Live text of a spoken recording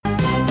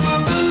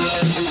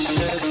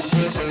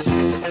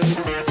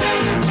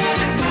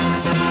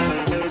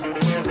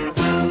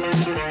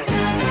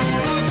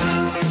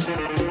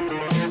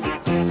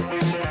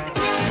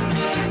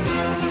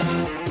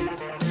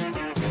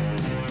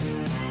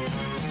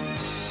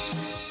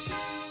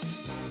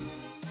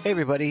Hey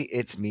everybody,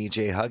 it's me,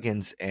 Jay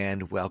Huggins,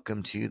 and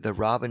welcome to the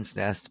Robin's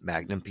Nest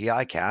Magnum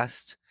P.I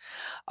cast.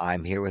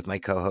 I'm here with my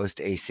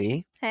co-host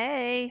AC.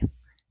 Hey,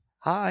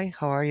 Hi,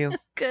 how are you?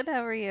 good.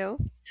 How are you?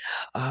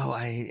 Oh,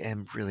 I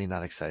am really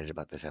not excited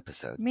about this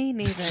episode. Me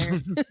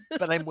neither.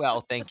 But I'm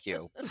well, thank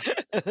you.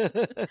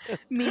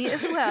 Me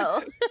as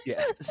well.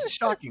 Yes,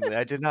 shockingly,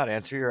 I did not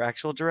answer your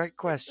actual direct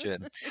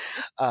question.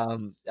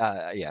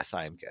 Yes,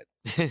 I am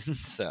good.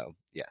 So,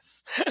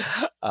 yes.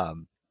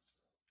 Um,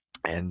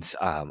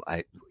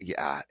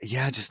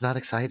 just not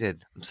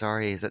excited. I'm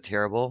sorry. Is that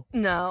terrible?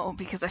 No,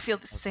 because I feel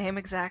the same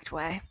exact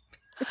way.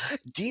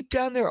 Deep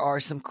down, there are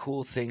some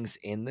cool things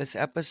in this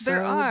There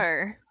episode,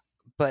 are.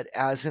 but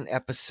as an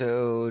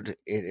episode,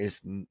 it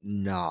is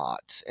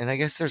not. And I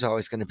guess there's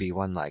always going to be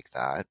one like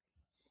that.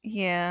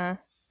 Yeah.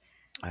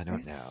 I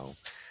don't know.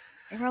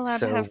 We're allowed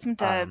to have So, some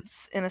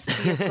duds in a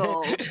sea of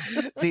gold.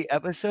 the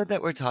episode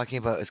that we're talking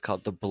about is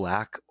called The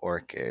Black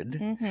Orchid,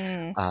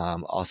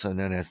 Mm-hmm. also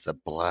known as the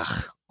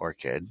Blech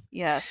Orchid.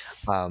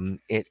 Yes.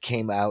 It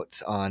came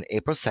out on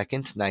April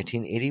 2nd,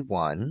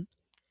 1981,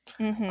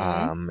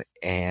 Mm-hmm.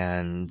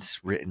 and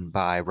written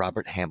by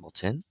Robert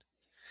Hamilton.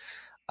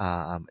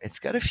 It's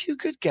got a few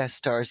good guest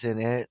stars in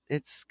it.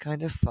 It's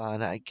kind of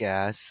fun, I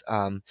guess.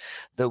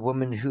 The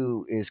woman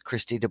who is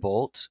Christy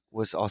DeBolt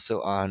was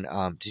also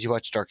on. Did you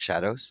watch Dark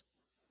Shadows?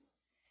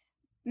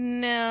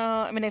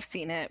 No, I mean I've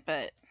seen it,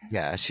 but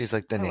Yeah, she's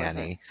like the I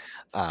wasn't.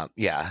 nanny.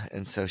 Yeah,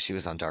 and so she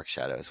was on Dark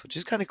Shadows, which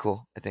is kind of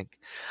cool, I think.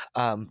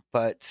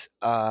 But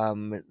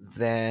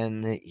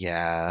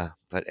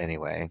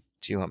anyway,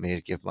 do you want me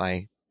to give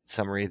my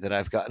summary that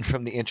I've gotten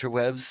from the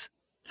interwebs?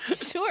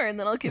 Sure, and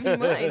then I'll give you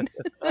mine.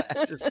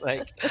 Just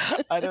like,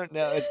 I don't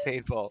know, it's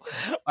painful.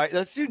 All right,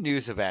 let's do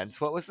news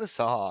events. What was the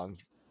song?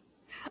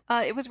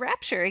 It was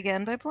Rapture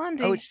again by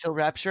Blondie. Oh, it's still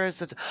Rapture?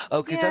 Because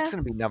that's Yeah. going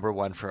to be number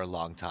one for a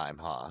long time,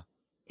 huh?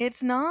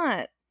 It's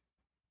not.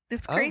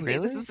 It's Oh, crazy. This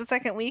really? is the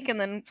second week and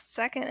then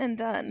second and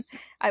done.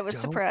 I was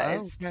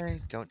surprised. Okay,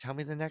 don't tell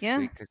me the next Yeah.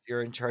 week because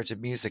you're in charge of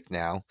music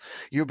now.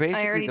 You're I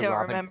basically already the don't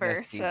Robin remember,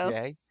 Nest so.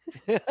 DJ.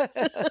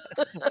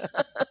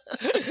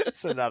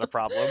 So not a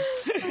problem.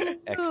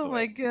 Oh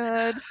my Excellent.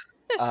 god.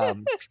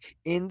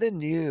 In the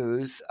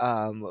news,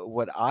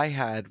 what I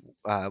had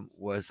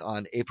was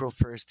on April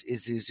 1st,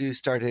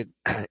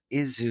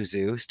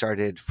 Isuzu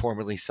started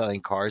formally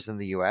selling cars in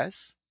the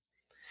U.S.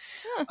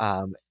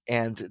 Huh.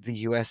 And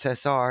the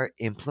USSR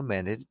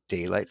implemented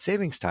daylight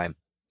savings time,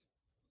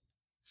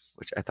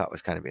 which I thought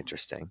was kind of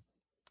interesting.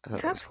 I thought that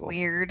was That's cool.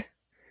 weird.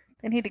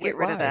 They need to get Wait,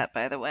 rid of why? that,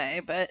 by the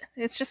way, but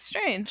it's just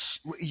strange.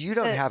 You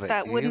don't have it,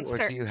 That do you? wouldn't Or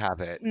start. do you have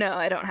it? No,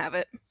 I don't have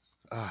it.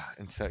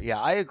 And so, yeah,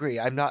 I agree.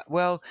 I'm not.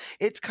 Well,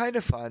 it's kind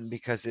of fun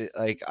because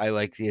I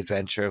like the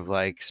adventure of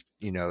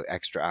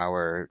extra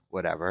hour,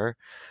 whatever.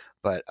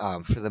 But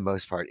for the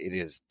most part, it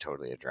is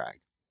totally a drag.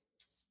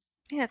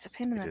 Yeah, it's a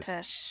pain in It the is.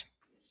 tush.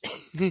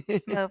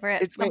 I'm over it.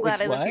 I'm It's glad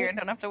I live what? here and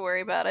don't have to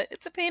worry about it.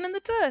 It's a pain in the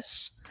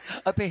tush.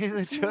 A pain in the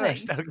It's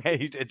tush. annoying. Okay,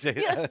 you did say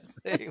Yes.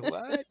 that. Say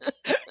what?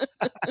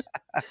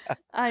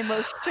 I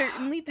most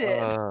certainly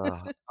did.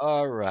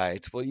 All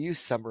right. Well, you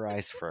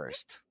summarize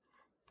first.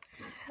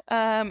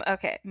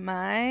 Okay,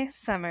 my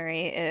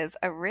summary is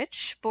a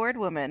rich, bored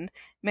woman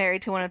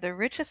married to one of the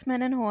richest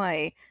men in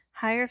Hawaii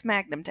hires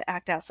Magnum to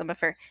act out some of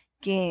her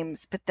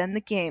games, but then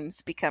the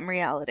games become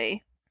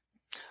reality.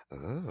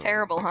 Oh.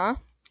 Terrible, huh?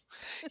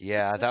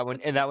 Yeah, that one,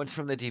 and that one's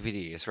from the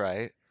DVDs,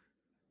 right?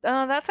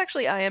 That's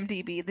actually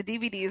IMDb. The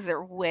DVDs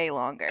are way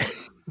longer.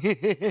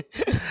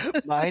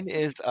 Mine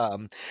is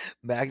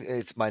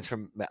mine's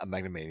from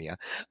Magnumania.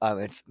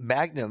 It's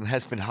Magnum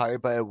has been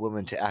hired by a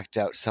woman to act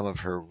out some of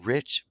her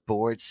rich,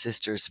 bored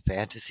sister's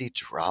fantasy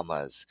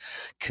dramas,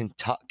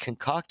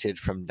 concocted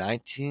from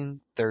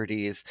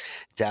 1930s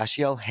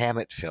Dashiell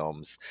Hammett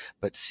films,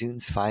 but soon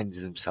finds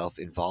himself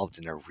involved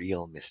in a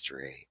real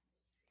mystery.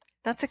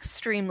 That's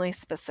extremely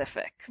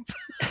specific.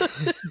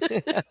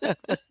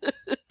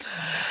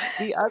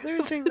 The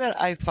other thing that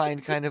I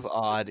find kind of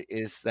odd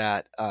is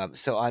that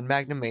so on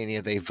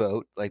Magnumania they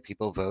vote, like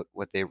people vote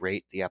what they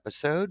rate the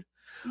episode.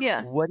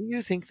 Yeah. What do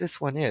you think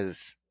this one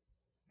is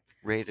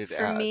rated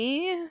For as?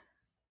 me,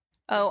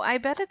 I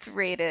bet it's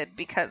rated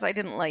because I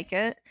didn't like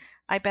it.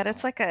 I bet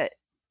it's like a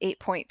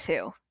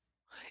 8.2.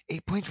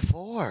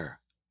 8.4.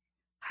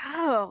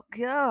 Oh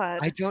god.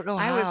 I don't know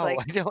I how. was like,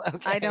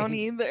 I I don't okay.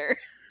 either.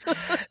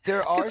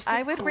 There are Because some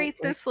I would cool, rate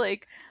this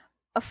like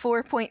a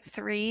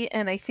 4.3,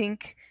 and I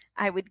think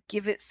I would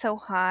give it so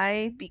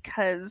high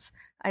because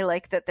I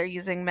like that they're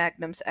using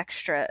Magnum's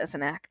extra as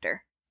an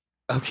actor.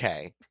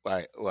 Okay.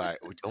 Right.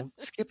 Don't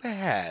skip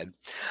ahead.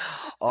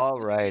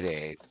 All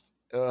righty.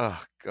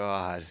 Oh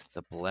God,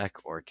 the Black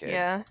Orchid.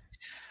 Yeah.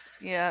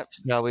 Yeah.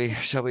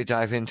 Shall we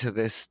dive into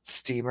this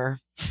steamer?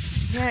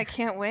 Yeah, I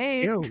can't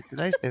wait. Ew, did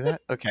I say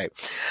that? Okay.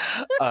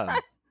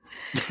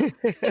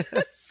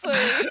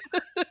 Sorry.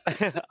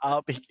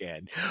 I'll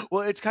begin.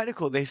 Well, it's kind of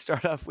cool. They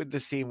start off with the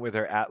scene where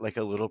they're at like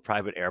a little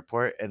private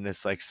airport and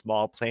this like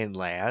small plane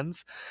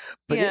lands,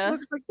 but Yeah. it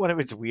looks like one of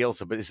its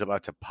wheels is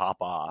about to pop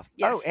off.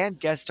 Yes. Oh, and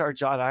guest star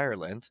John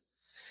Ireland.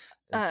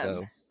 And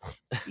so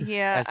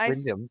Yeah, as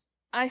Wyndham.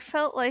 I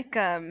felt like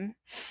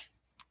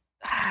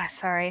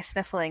sorry,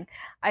 sniffling.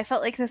 I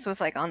felt like this was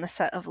like on the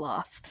set of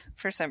Lost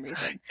for some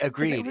reason.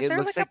 Agreed. Was It there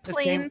looks like a like the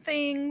same. plane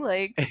thing?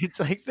 Like, It's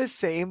like the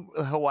same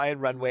Hawaiian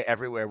runway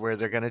everywhere where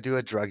they're gonna do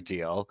a drug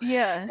deal,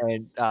 yeah,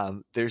 and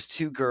there's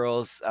two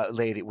girls,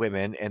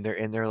 women, and they're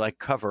in their like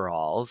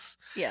coveralls,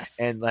 yes.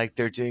 and like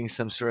they're doing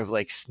some sort of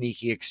like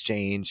sneaky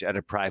exchange at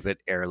a private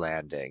air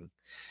landing.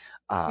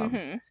 Um,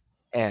 Hmm.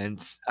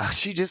 and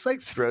she just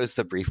like throws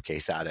the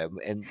briefcase at him,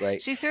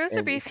 She throws the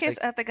and it's briefcase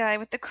like, at the guy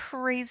with the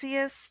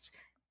craziest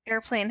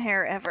airplane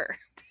hair ever.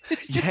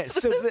 yeah. What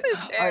So is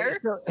his all right, hair?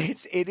 so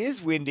it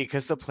is windy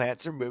because the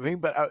plants are moving,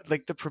 but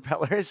like the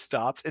propeller has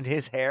stopped, and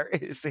his hair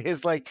is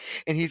his like,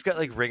 and he's got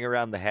like ring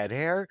around the head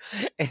hair,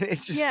 and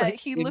it's just Yeah, like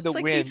he in the looks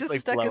like he wind, just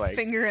like stuck his blowing.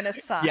 finger in a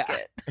Yeah,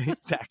 socket.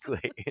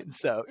 exactly. And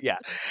so, yeah.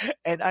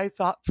 And I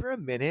thought for a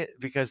minute,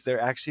 because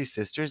they're actually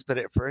sisters, but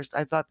at first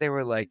I thought they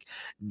were like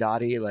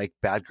naughty, like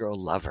bad girl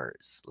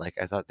lovers. Like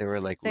I thought they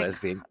were like Think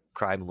lesbian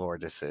crime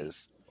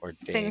lordesses or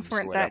things dames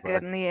or weren't that good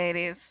whatever. in the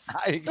 80s.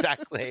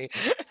 Exactly.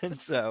 And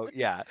so,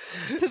 yeah.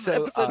 This So,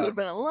 episode would have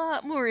been a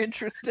lot more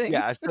interesting.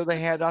 yeah, so the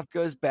handoff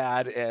goes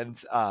bad, and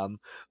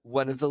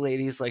one of the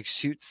ladies like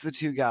shoots the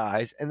two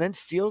guys and then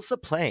steals the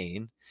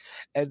plane.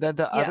 And then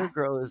the other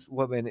Yeah.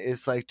 woman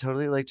is like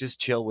totally like just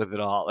chill with it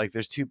all. Like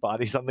there's two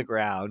bodies on the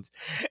ground,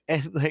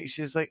 and like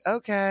she's like,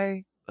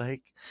 okay.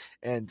 Like,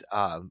 and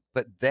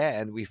but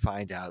then we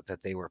find out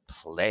that they were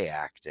play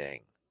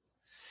acting,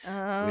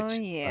 Oh, which, oh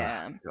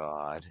yeah.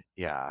 God,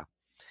 yeah.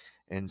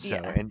 And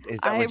so, Yeah. and is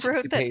that I when she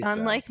wrote that pays them?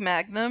 unlike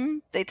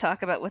Magnum, they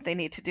talk about what they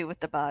need to do with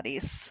the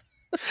bodies.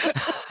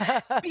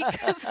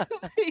 Because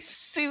they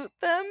shoot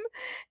them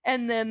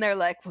and then they're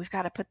like, we've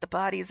got to put the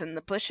bodies in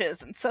the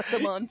bushes and set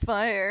them on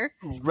fire.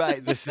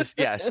 Right. This is,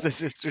 yes. The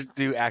sisters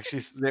do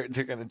actually. They're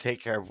going to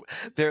take care of.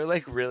 They're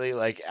like really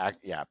like act.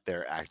 Yeah,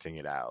 they're acting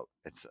it out.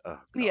 It's, oh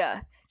God.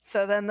 Yeah.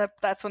 So then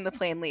that's when the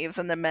plane leaves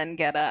and the men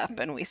get up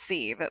and we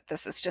see that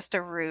this is just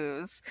a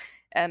ruse.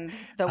 And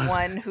the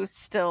one who's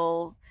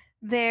still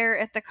there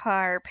at the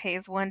car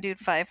pays one dude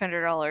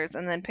 $500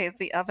 and then pays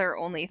the other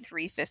only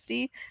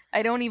 $350.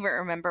 I don't even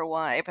remember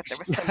why, but there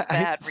was some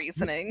bad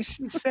reasoning.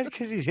 She said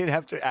because he didn't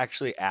have to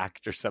actually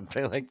act or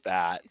something like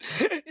that.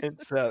 And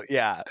so,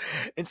 yeah.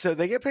 And so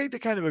they get paid to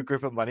kind of a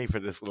grip of money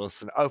for this little,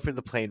 for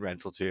the plane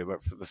rental too,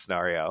 but for the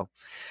scenario.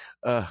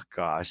 Oh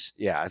gosh.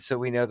 Yeah. So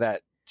we know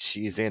that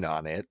she's in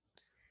on it,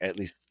 at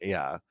least.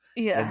 Yeah. And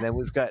Yeah, then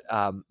we've got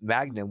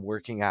Magnum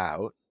working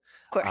out,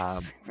 of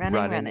course. running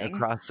Running.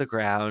 across the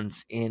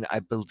grounds in, I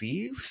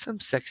believe,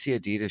 some sexy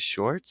Adidas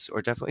shorts,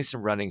 or definitely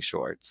some running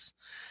shorts.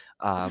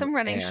 Some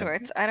running And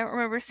shorts. I don't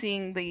remember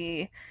seeing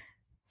the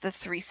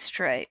three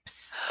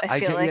stripes. I I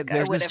feel do, yeah, like I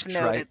there's a would have stripe.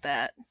 noted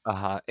that.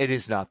 It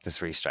is not the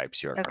three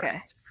stripes. You're Okay.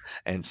 correct.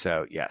 And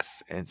so,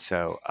 yes. And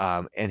so,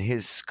 and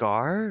his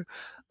scar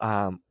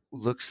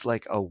looks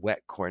like a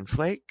wet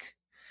cornflake.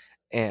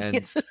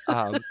 And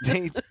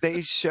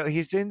they show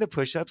he's doing the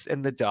push-ups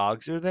and the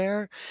dogs are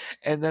there,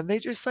 and then they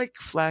just like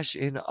flash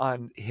in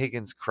on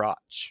Higgins'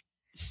 crotch.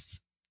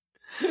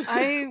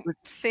 I which,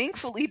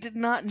 thankfully did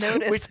not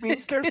notice. which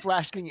means they're Higgins'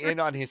 flashing in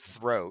on his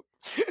throat.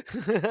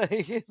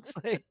 It's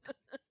like,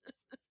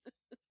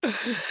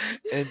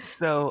 and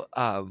so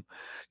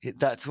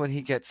that's when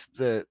he gets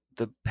the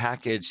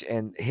package,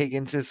 and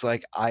Higgins is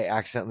like, I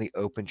accidentally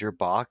opened your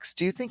box.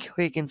 Do you think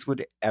Higgins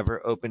would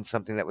ever open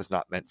something that was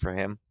not meant for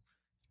him?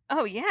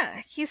 Oh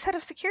yeah, he's head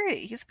of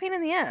security. He's a pain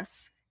in the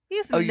ass.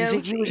 He's Oh, you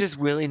think he would nosy. just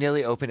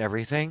willy-nilly open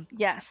everything?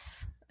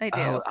 Yes, I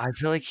Oh, do. I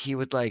feel like he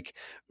would like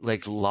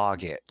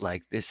log it.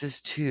 Like this is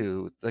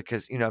two,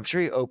 because I'm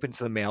sure he opens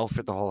the mail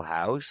for the whole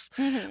house,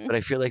 Hmm. but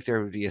I feel like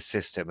there would be a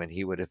system and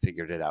he would have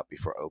figured it out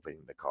before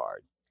opening the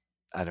card.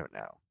 I don't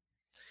know.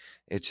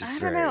 It's just I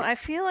don't know. very I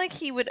feel like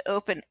he would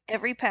open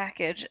every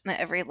package and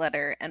every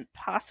letter and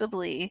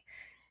possibly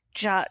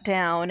jot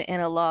down in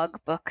a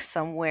logbook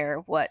somewhere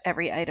what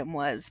every item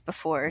was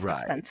before right.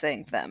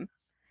 dispensing them.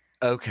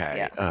 Okay.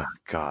 Yeah. Oh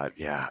God,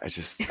 yeah. He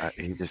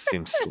just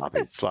seems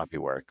sloppy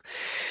work.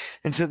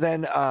 And so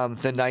then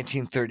the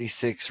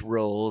 1936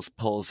 Rolls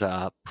pulls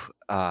up,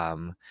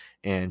 and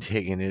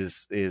Higgin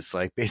is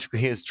like, basically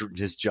his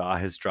jaw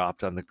has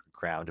dropped on the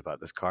ground about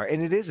this car,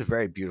 and it is a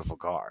very beautiful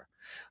car.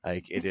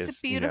 Like it It's is,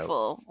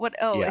 beautiful. What?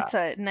 Oh, yeah. it's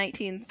a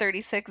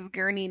 1936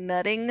 Gurney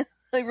nutting.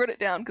 I wrote it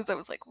down because I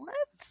was like, what?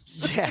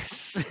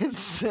 Yes. And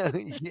so,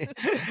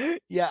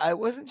 yeah, I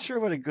wasn't sure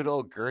what a good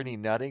old gurney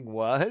nutting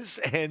was,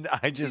 and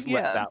I just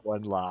let Yeah. that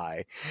one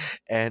lie.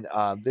 And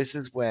this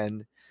is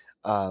when,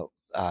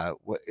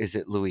 what is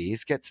it?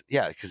 Louise gets,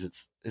 yeah,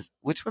 because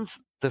which one's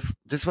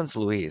this one's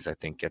Louise, I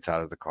think, gets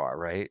out of the car,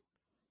 right?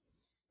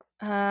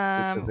 With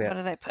the What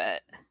did I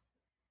put?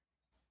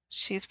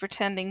 She's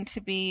pretending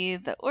to be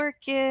the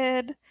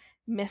orchid,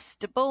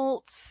 Mr.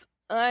 Bolts.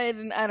 I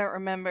don't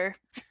remember.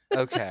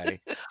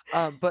 Okay,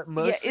 but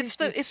Yeah, mostly she's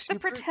it's the super.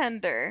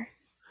 pretender.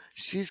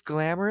 She's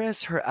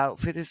glamorous. Her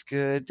outfit is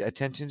good.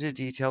 Attention to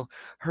detail.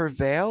 Her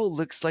veil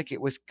looks like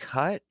it was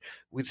cut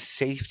with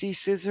safety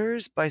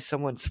scissors by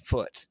someone's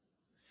foot.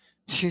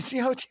 Do you see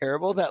how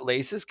terrible that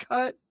lace is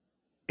cut?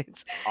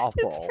 It's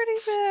It's awful. pretty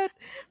bad.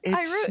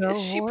 I It's wrote, is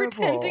so she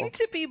pretending horrible.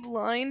 to be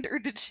blind or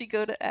did she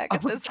go to Oh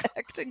my Agatha's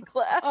acting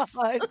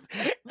class? God.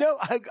 No,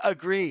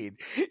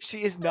 agreed.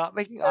 She is not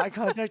making eye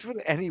contact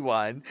with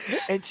anyone,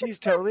 and she's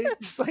totally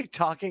just, like,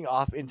 talking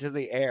off into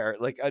the air,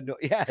 like,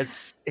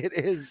 yes, it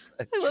is,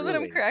 I love that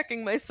I'm truly.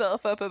 cracking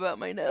myself up about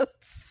my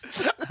notes.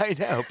 I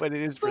know, but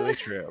it is But really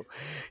true.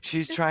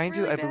 She's it's trying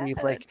to, really I believe,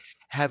 bad. like,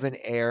 have an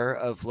air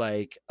of,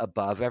 like,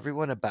 above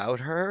everyone about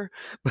her,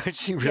 but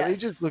she really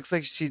just Yes. looks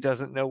like she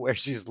doesn't know where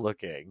she's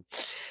looking,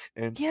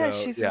 and Yeah, so,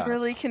 she's yeah.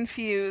 really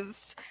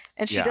confused.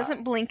 And she Yeah.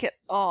 doesn't blink at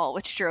all,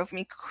 which drove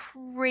me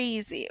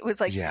crazy. It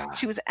was like Yeah.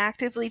 she was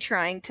actively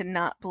trying to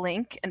not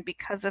blink, and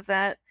because of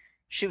that,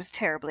 she was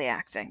terribly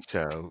acting.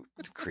 So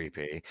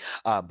creepy.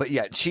 But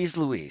yeah, she's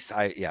Louise.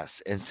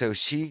 Yes. And so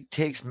she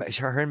takes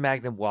her and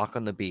Magnum walk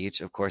on the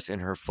beach, of course, in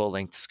her full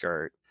length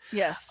skirt.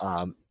 Yes.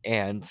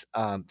 And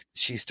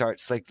she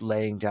starts like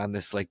laying down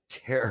this like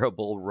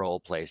terrible role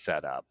play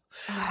setup.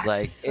 Oh, it's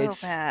Like so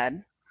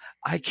bad.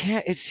 I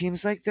can't. It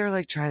seems like they're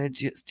like trying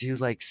to do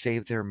like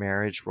save their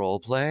marriage role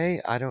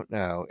play. I don't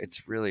know.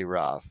 It's really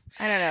rough.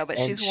 I don't know, but And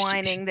she's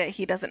whining that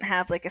he doesn't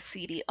have like a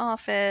seedy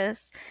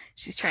office.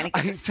 She's trying to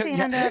get the Yeah,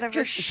 sand out of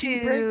her because he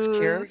breaks shoes.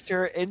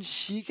 character and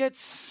she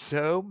gets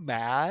so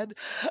mad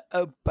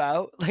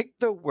about like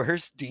the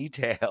worst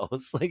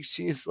details. Like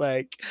she's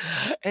like,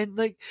 and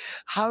like,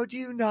 how do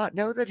you not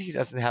know that he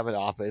doesn't have an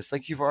office?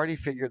 Like you've already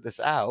figured this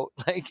out.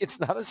 Like it's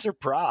not a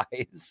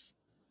surprise.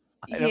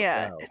 I don't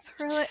Yeah, know. it's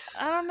really,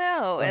 I don't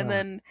know. And Uh,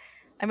 then,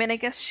 I mean, I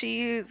guess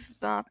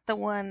she's not the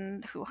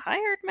one who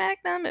hired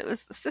Magnum. It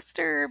was the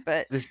sister,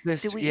 but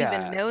do we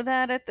even yeah, know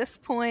that at this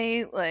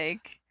point?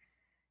 Like,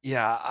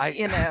 yeah.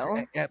 you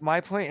know, At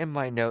my point in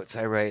my notes,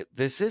 I write,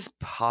 this is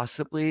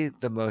possibly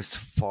the most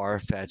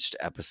far-fetched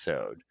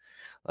episode.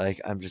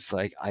 Like, I'm just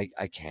like, I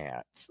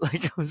can't.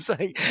 Like, I was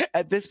like,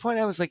 at this point,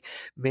 I was like,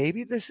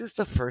 maybe this is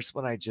the first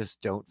one I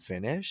just don't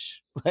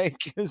finish.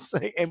 Like, it's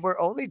like, and we're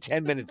only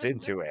 10 minutes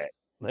into it.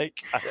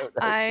 Like, I don't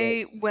know. It's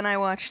like, when I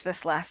watched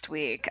this last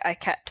week, I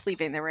kept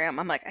leaving the room.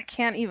 I'm like, I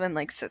can't even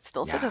like sit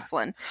still for yeah, this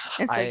one.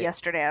 And so I,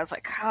 yesterday I was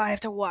like, oh, I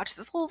have to watch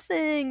this whole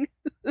thing.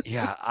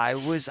 yeah,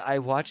 I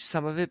watched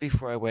some of it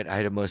before I went. I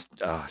had a most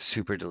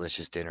super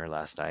delicious dinner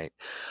last night,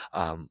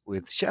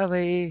 with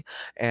Shelly,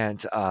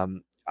 and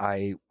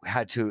I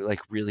had to like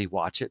really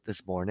watch it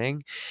this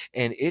morning,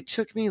 and it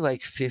took me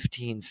like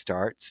 15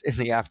 starts in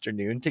the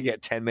afternoon to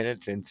get 10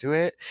 minutes into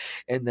it,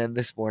 and then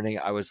this morning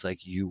I was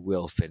like, "You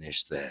will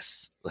finish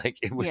this." Like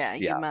it was, Yeah,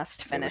 you yeah,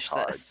 must it was finish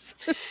hard. this.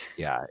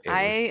 Yeah, it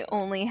was. I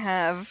only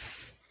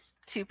have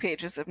 2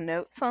 pages of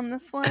notes on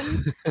this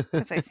one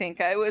because I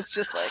think I was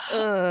just like,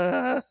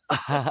 ugh.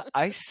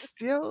 I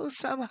still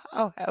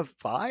somehow have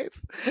 5.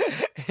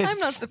 And I'm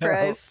not so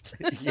surprised.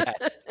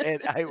 yes,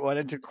 and I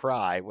wanted to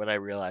cry when I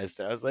realized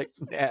it. I was like,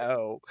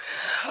 "No."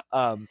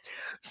 Um,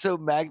 so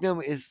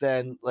Magnum is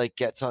then like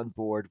gets on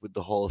board with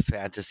the whole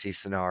fantasy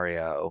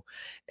scenario,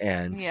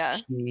 and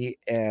Yeah. he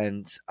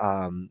and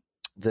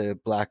the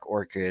Black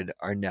Orchid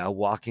are now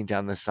walking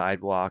down the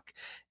sidewalk.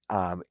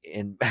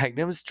 And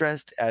Magnum's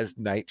dressed as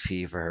Night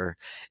Fever,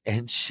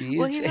 and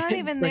Well, she's he's not in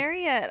even like there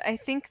yet. I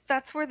think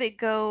that's where they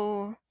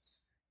go.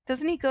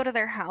 Doesn't he go to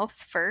their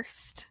house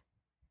first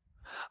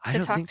I to don't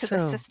talk think to the so.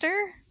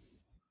 sister?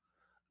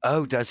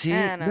 Oh, does I he?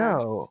 don't know.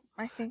 No.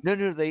 I think. No,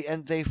 no, they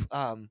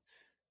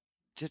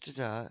da, da,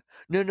 da.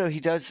 No, no, he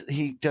does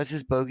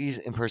his bogies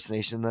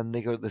impersonation, then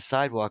they go to the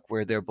sidewalk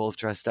where they're both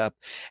dressed up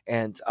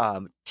and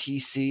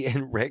TC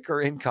and Rick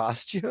are in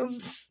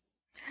costumes.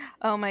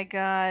 Oh my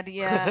god,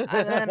 yeah.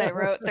 And then I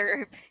wrote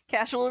their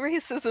casual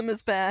racism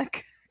is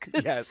back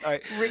because Yes. All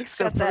right. Rick's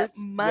So got that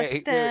first,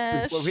 wait,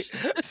 before we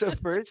mustache. so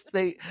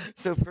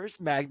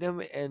first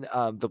Magnum and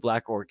the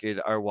Black Orchid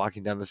are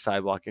walking down the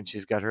sidewalk and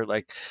she's got her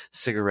like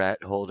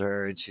cigarette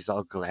holder and she's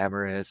all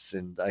glamorous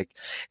and like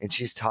and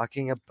she's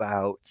talking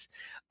about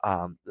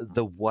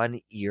the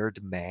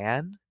one-eared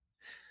man.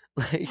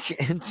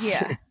 Like and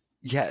Yeah.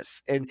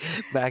 yes, and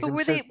But Magnum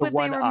were says they the but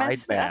they were one-eyed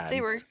messed up.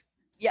 They man. were,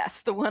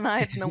 yes, the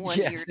one-eyed and the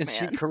Yes, one-eared and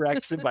she man.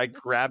 corrects him by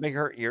grabbing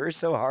her ear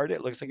so hard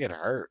it looks like it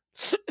hurt.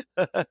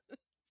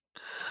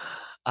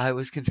 I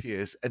was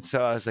confused. And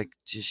so I was like,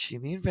 does she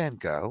mean Van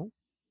Gogh?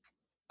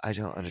 I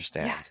don't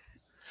Yeah. understand.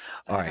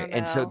 All I right. don't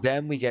And so know.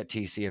 then we get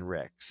TC and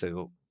Rick.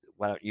 So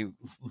why don't you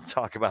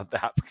talk about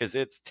that because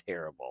it's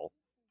terrible.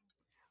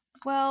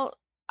 Well,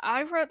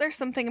 I wrote there's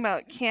something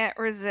about can't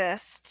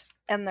resist,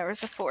 and there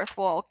was a fourth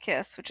wall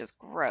kiss, which is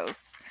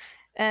gross.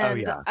 Oh And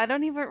yeah. I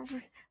don't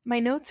even. My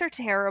notes are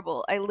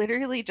terrible. I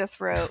literally just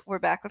wrote, we're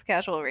back with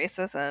casual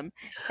racism,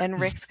 and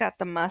Rick's got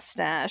the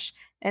mustache,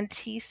 and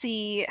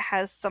TC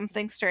has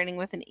something starting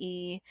with an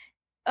E.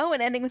 Oh,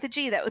 and ending with a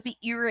G. That would be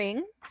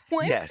earring.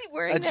 Why is Yes. he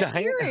A wearing that giant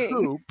earring?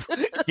 hoop.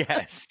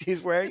 Yes.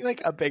 He's wearing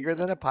like a bigger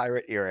than a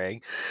pirate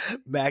earring.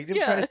 Magnum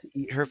Yeah. tries to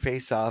eat her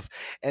face off,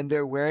 and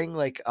they're wearing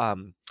like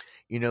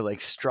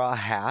like straw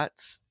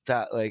hats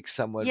that like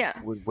someone Yeah.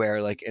 would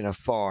wear like in a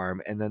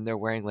farm, and then they're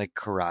wearing like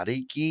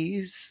karate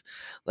gis.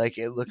 Like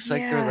it looks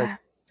like they're like Yeah.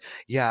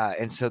 Yeah,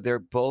 and so they're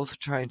both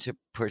trying to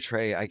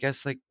portray, I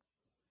guess, like,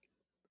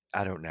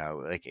 I don't know,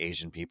 like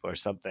Asian people or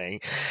something.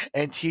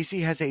 And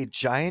TC has a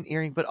giant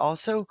earring, but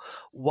also,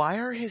 why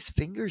are his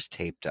fingers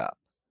taped up?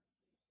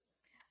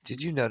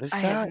 Did you notice I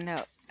have that?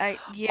 no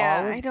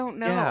All I of don't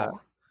Yeah.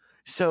 know.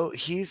 So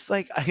he's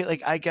like,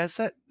 I guess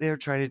that they're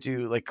trying to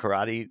do like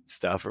karate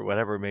stuff or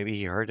whatever. Maybe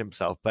he hurt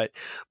himself, but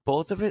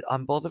both of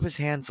his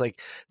hands,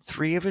 like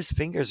three of his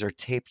fingers are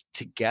taped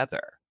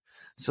together.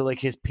 So like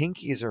his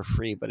pinkies are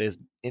free, but his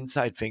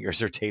inside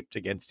fingers are taped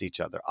against each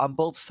other on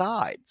both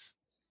sides.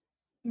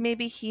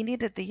 Maybe he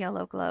needed the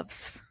yellow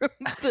gloves from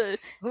the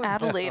Oh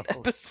Adelaide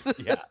no. episode.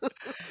 Yeah.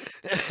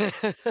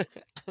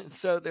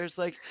 So there's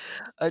like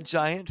a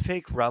giant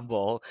fake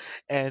rumble,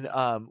 and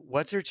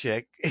what's her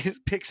chick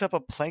picks up a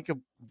plank of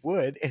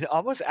wood and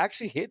almost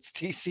actually hits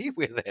TC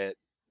with it.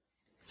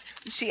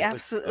 She That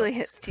was so absolutely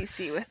hits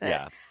TC with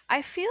it. yeah.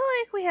 I feel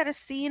like we had a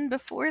scene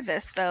before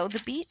this though, the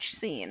beach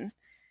scene,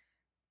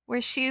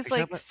 where Are she's you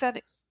talking like about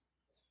setting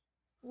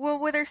well,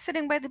 where they're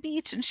sitting by the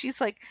beach and she's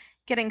like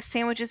getting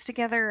sandwiches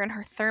together in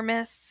her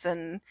thermos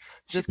and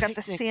the she's got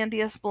the picnic?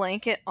 sandiest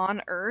blanket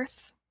on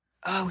earth.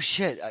 Oh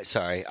shit!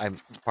 Sorry,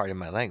 I'm pardon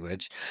my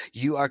language.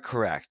 You are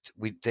correct.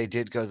 They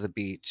did go to the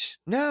beach.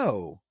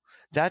 No,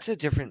 that's a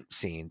different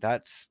scene.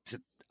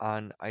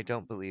 On. I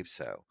don't believe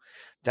so.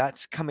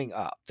 That's coming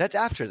up. That's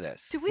after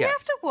this. Do we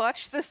have Yes. to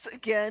watch this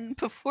again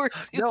before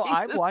No, doing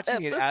I'm this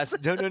watching it as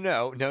episode?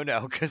 no,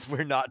 because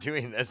we're not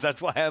doing this.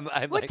 That's why I'm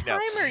What like no.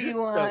 time are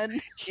you So on?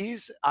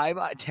 I'm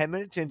 10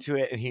 minutes into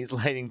it, and he's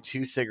lighting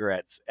two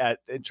cigarettes and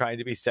trying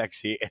to be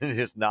sexy, and it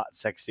is not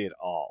sexy at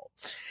all.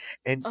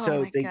 And Oh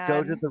so my they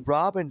go to god. the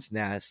robin's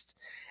nest,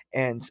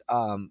 and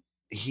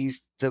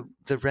he's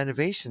the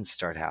renovations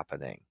start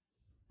happening.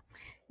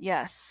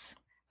 Yes.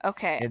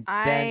 Okay, And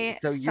then I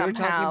so you're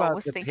talking somehow about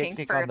was the thinking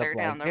picnic on the further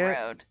down the blanket?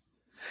 road.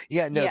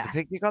 Yeah, no, the Yeah.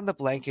 picnic on the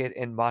blanket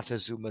in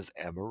Montezuma's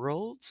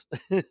Emerald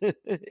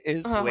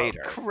is Oh,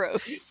 later.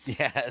 gross.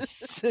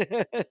 Yes.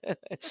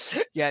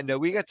 Yeah, no,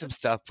 we got some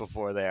stuff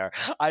before there.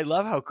 I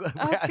love how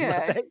I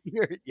love Okay. that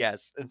you're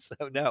yes, and so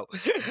no,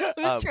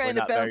 I was we're trying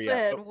to not there bounce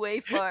yet. ahead But way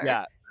far.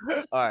 yeah.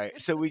 All right.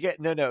 So we get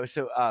no.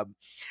 So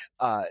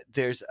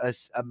there's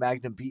a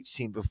Magnum Beach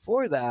scene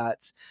before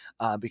that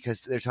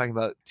because they're talking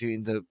about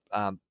doing the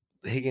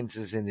Higgins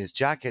is in his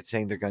jacket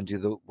saying they're going to do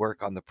the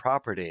work on the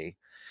property,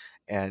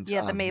 and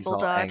Yeah, the he's Mabel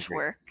all Dodge angry.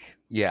 work.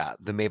 Yeah,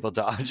 the Mabel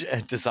Dodge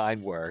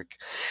design work,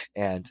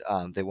 and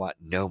they want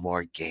no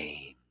more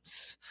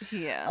games.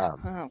 Yeah.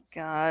 Um, Oh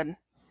god.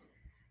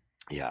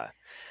 yeah,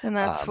 And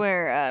that's um,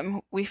 where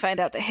we find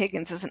out that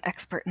Higgins is an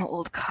expert in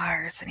old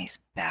cars and he's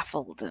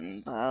baffled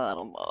and blah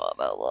blah blah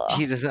blah. Blah.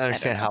 he doesn't I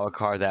don't understand know. how a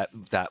car that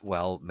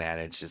well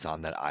managed is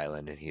on that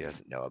island, and he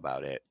doesn't know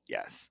about it.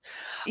 Yes,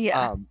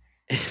 Yeah. um,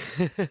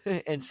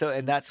 and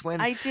that's when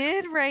I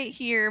did right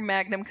here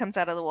Magnum comes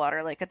out of the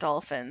water like a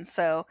dolphin,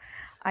 so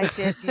I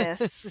did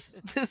miss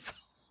this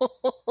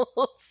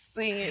whole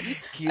scene.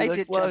 he I looked.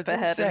 did Well, I was jump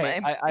gonna ahead say,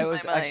 I in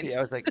my was actually,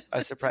 mind. I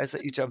was surprised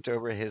that you jumped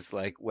over his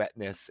like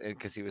wetness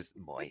because he was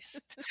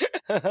moist.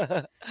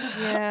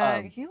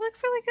 Yeah, um, he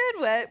looks really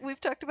good wet. We've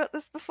talked about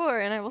this before,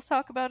 and I will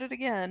talk about it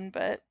again,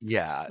 but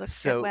yeah, looks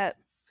good so wet.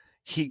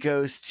 he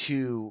goes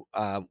to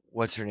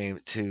what's her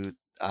name to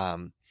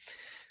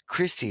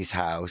Christie's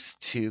house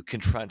to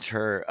confront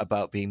her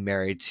about being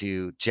married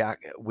to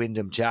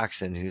Wyndham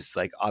Jackson, who's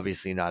like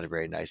obviously not a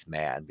very nice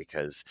man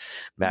because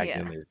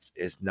Yeah, Magnum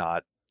is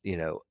not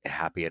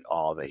happy at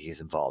all that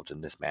he's involved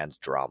in this man's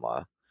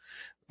drama,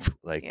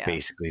 like yeah.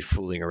 basically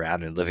fooling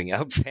around and living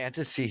out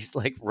fantasies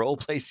like role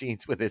play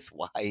scenes with his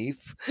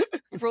wife.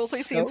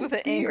 Roleplay It's scenes so with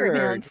an angry weird.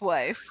 man's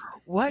wife.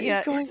 What is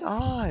Yeah, it's going just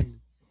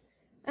on?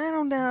 I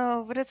don't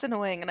know, but it's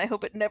annoying, and I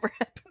hope it never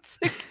happens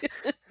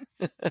again.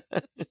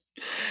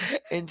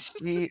 And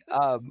she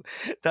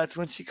that's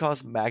when she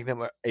calls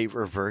Magnum a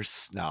reverse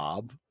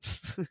snob.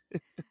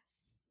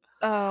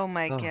 Oh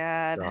my Oh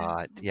god,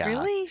 god. Yeah.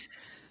 really?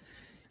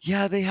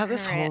 Yeah, they have All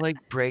this whole right.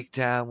 like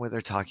breakdown where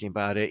they're talking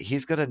about it.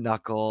 He's got a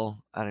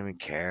knuckle. I don't even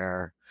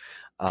care.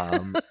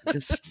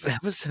 This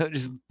episode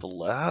just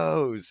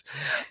blows.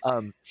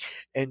 Um,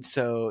 and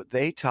so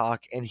they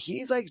talk, and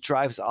he like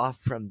drives off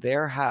from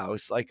their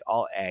house, like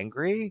all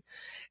angry.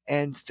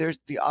 And there's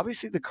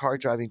obviously the car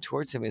driving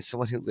towards him is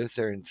someone who lives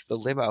there in the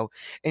limo,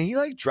 and he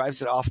like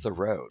drives it off the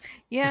road.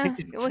 Yeah, Like,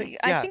 it's well, like,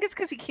 I yeah, think it's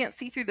because he can't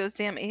see through those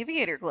damn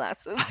aviator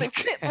glasses. I They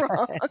fit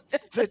wrong.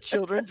 can't. The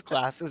children's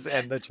glasses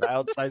and the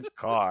child-sized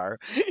car.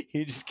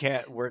 He just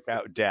can't work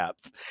out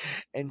depth.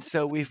 And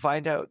so we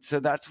find out. So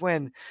that's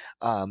when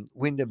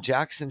Wyndham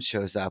Jackson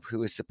shows up,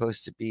 who is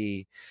supposed to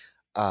be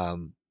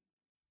um,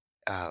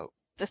 uh,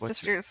 The what's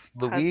sister's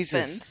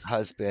Louise's husband.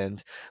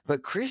 husband,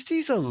 but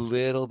Christie's a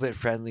little bit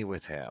friendly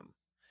with him.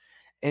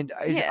 And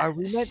Yeah, are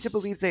we meant to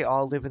believe they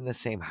all live in the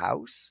same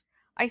house?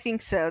 I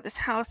think so. This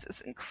house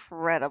is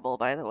incredible,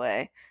 by the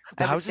way.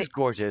 The I would house is think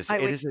gorgeous. I It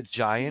would is a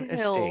giant kill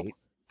estate.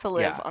 to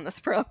live Yeah. on this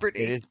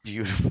It property. is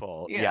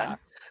beautiful. Yeah. Yeah.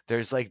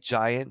 There's like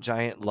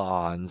giant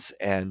lawns,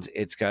 and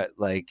it's got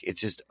like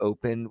it's just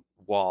open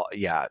wall.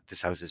 Yeah,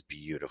 this house is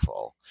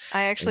beautiful.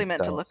 I actually And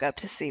meant to so, look up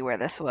to see where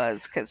this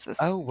was because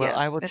oh, this, well, yeah,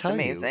 I will it's tell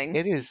you, amazing.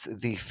 it is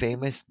the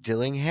famous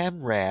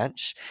Dillingham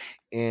Ranch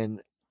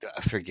in,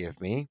 forgive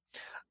me,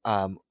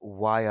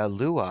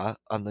 Waialua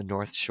on the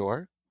North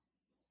Shore.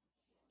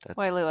 That's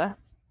Wailua.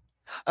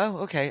 Oh,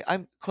 okay.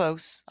 I'm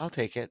close. I'll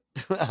take it.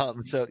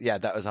 So yeah,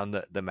 that was on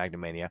the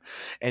Magnumania,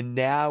 and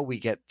now we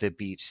get the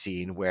beach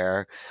scene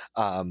where,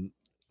 um,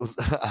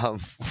 um,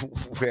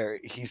 where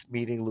he's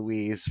meeting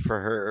Louise for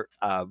her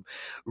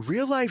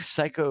real life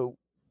psycho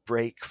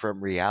break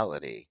from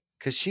reality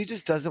because she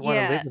just doesn't want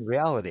to live Yeah, in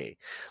reality.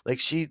 Like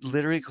she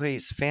literally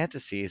creates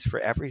fantasies for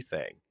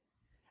everything,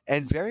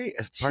 and very.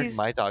 Pardon she's.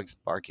 my dog's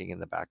barking in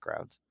the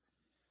background,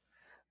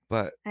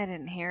 but I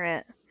didn't hear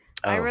it.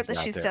 I oh wrote that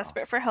yeah, she's there.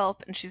 desperate for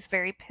help and she's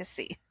very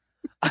pissy.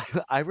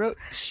 I wrote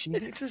she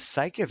needs a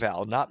psych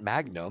eval, not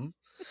Magnum.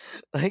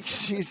 Like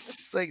she's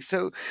just like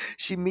so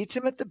she meets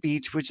him at the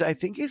beach, which I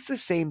think is the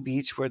same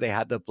beach where they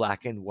had the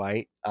black and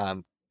white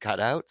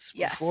cutouts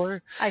Yes,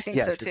 before. I think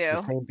so Yes, it's the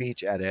too. same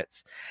beach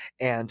edits.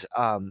 And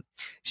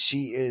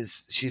she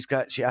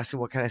asks him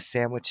what kind of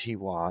sandwich he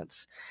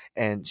wants,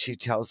 and she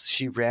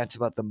rants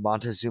about the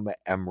Montezuma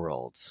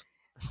emeralds.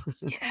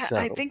 Yeah,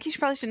 I So think you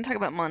probably shouldn't talk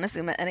about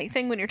Montezuma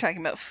anything when you're talking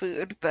about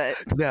food, but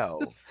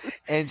no.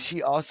 And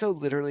she also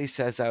literally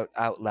says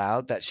out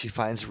loud that she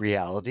finds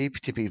reality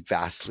to be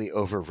vastly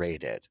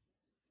overrated.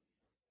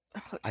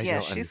 I yeah,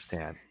 don't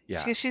understand.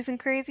 Yeah. she's in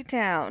Crazy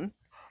Town.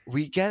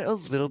 We get a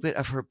little bit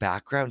of her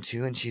background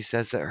too, and she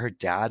says that her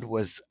dad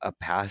was a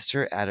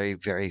pastor at a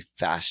very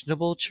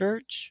fashionable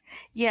church.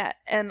 Yeah,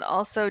 and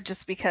also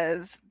just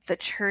because the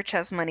church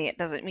has money, it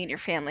doesn't mean your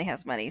family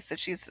has money. So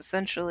she's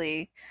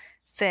essentially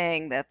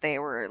saying that they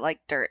were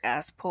like dirt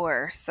ass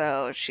poor,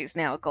 so she's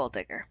now a gold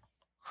digger.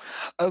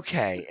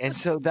 Okay, and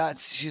so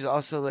that's she's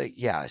also like,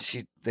 yeah,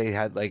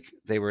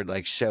 they were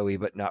like showy,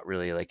 but not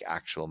really like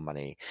actual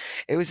money.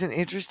 It was an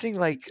interesting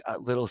like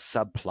little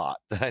subplot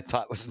that I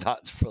thought was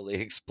not fully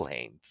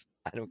explained.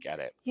 I don't get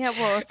it. Yeah,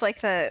 well, it's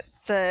like the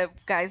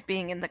guys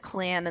being in the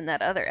clan in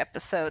that other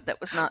episode that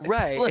was not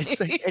Right. explained. It's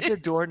like it's a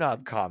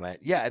doorknob comment.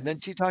 Yeah, and then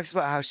she talks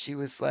about how she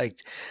was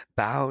like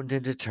bound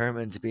and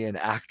determined to be an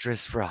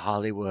actress for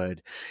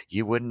Hollywood.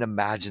 You wouldn't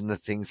imagine the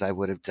things I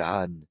would have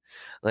done.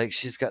 Like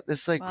she's got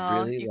this like Well,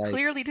 really you like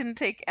clearly didn't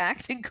take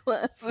acting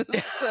classes,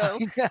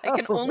 so I I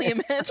can know. only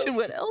And so imagine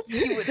what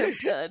else you would have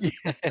done.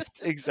 yes,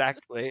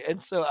 exactly.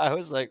 And so I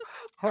was like,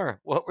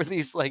 what were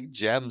these like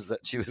gems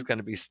that she was going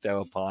to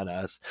bestow upon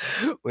us?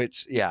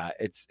 Which yeah,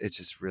 it's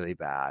just really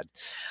bad.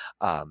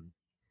 Um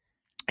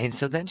And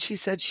so then she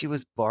said she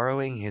was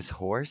borrowing his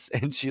horse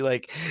and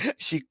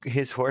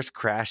his horse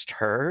crashed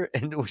her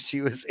and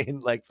she was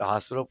in like the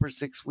hospital for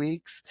 6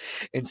 weeks.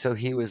 And so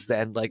he was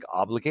then like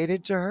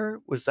obligated to her.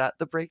 Was that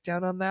the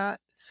breakdown on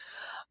that?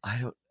 I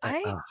don't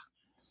I,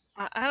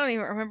 I I don't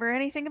even remember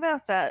anything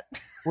about that.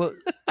 well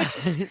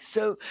I just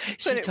so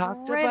put she it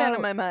talked right out of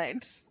about my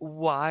mind.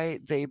 why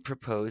they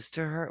proposed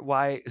to her,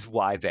 why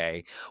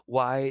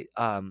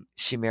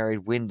she married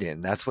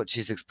Wyndon. That's what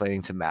she's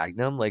explaining to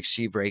Magnum. Like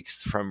she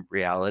breaks from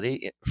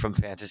reality, from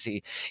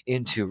fantasy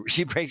into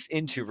she breaks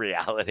into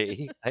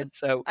reality, and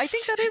so I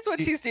think that is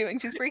what she, she's doing.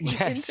 She's breaking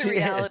yes, into she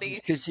is reality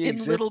because she in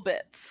exists. little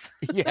bits.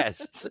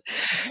 Yes.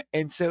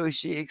 And so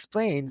she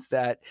explains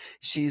that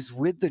she's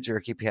with the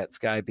jerky pants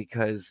guy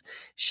because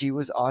she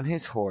was on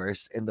his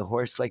horse and the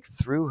horse like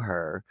threw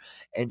her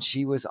and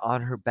she was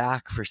on her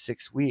back for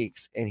 6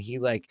 weeks and he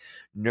like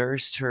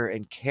nursed her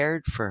and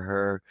cared for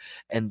her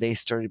and they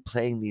started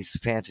playing these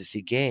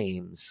fantasy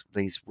games,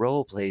 these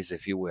role plays,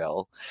 if you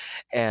will.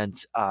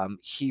 And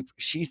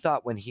she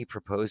thought when he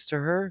proposed to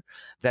her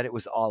that it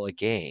was all a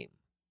game.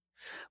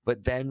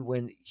 But then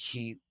when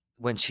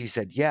she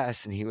said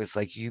yes and he was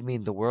like, you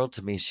mean the world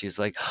to me, she's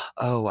like,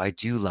 oh, I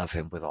do love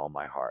him with all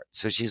my heart.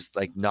 So she's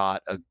like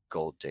not a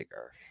gold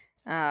digger.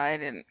 I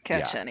didn't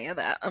catch Yeah. any of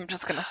that. I'm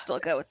just gonna still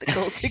go with the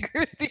gold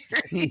digger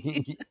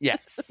theory.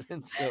 Yes.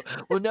 And so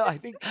well no, I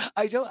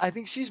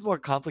think she's more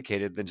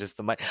complicated than just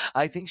the money.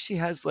 I think she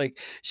has like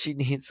she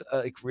needs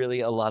like really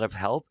a lot of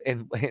help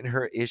and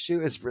her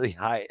issue is really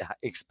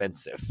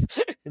expensive.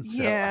 And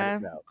so I don't Yeah,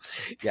 know.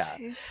 Yeah.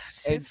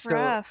 And she's so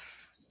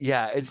rough.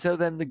 yeah, and so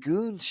then the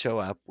goons show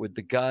up with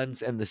the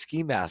guns and the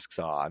ski masks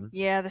on.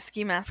 Yeah, the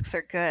ski masks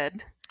are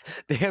good.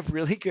 They have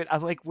really good.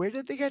 I'm like, where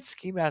did they get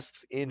ski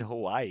masks in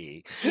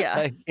Hawaii? Yeah.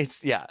 Like,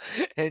 it's yeah.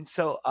 And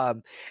so,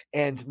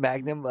 and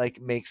Magnum like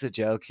makes a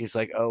joke. He's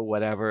like, oh,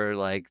 whatever.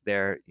 Like,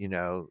 they're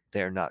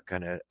not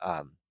gonna,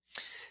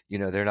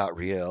 they're not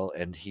real.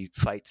 And he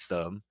fights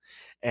them,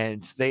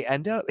 and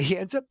he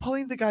ends up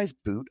pulling the guy's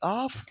boot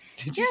off.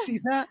 Did you Yeah, see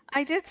that?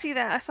 I did see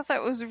that. I thought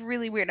that was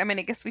really weird. I mean,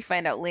 I guess we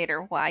find out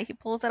later why he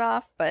pulls it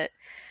off, but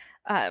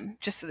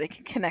just so they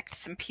can connect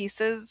some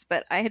pieces.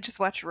 But I had just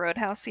watched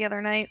Roadhouse the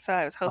other night, so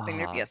I was hoping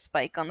there'd be Uh, a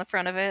spike on the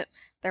front of it,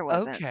 There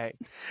wasn't. Okay.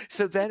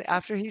 So then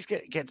after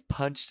gets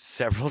punched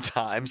several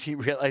times, he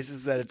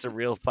realizes that it's a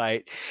real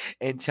fight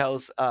and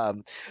tells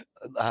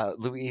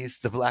Louise,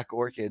 the Black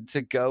Orchid,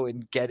 to go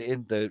and get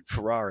in the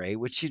Ferrari,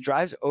 which she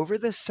drives over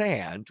the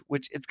sand,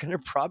 which it's going to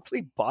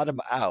promptly bottom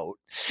out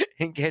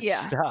and get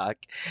Yeah. stuck,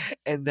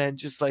 and then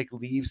just like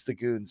leaves the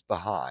goons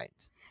behind.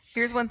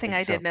 Here's one thing And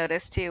I so, did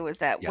notice too was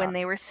that yeah. when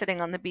they were sitting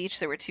on the beach,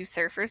 there were two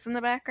surfers in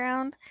the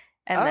background.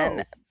 And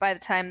then Oh, by the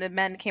time the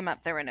men came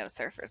up, there were no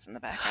surfers in the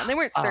background. They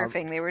weren't um,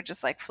 surfing, they were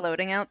just like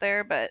floating out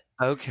there, but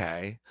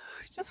okay.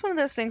 it's just one of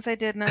those things I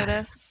did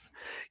notice.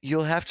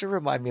 You'll have to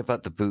remind me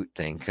about the boot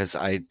thing because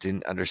I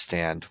didn't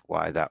understand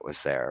why that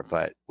was there,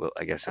 but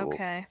I guess it will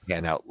Okay.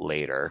 pan out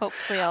later.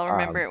 Hopefully I'll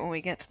remember Um, it when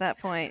we get to that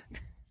point.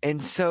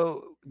 and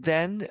so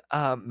then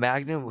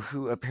Magnum,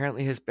 who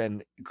apparently has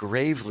been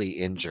gravely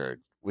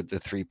injured with the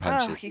 3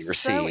 Oh, punches he he's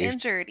so received,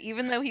 injured,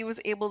 even though he was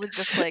able to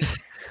just like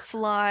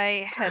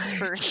fly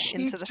headfirst he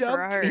into the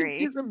jumped into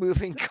Ferrari. the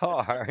moving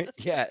car.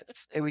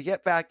 Yes, and we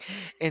get back,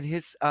 and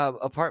his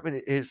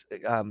apartment is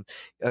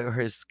or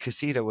his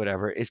casita,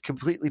 whatever, is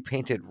completely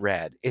painted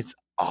red. It's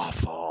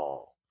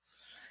awful.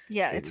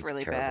 Yeah, It it's is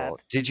really terrible.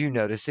 bad. Did you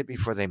notice it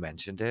before they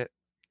mentioned it?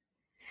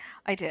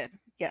 I did,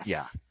 Yeah,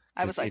 yes.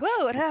 I was because like,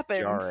 whoa, what it's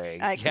happened?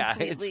 jarring. I Yeah,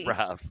 it's completely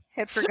rough.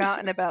 had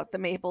forgotten about the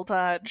Mabel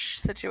Dodge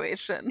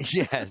situation.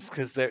 Yes,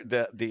 because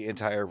the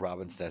entire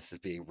Robin's Nest is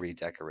being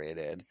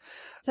redecorated.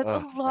 That's a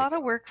Oh my lot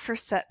of god. work for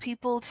set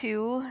people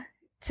too,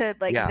 to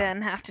like Yeah,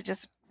 then have to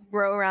just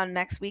row around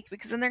next week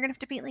because then they're gonna have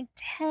to paint like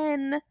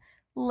 10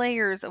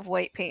 layers of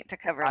white paint to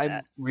cover I'm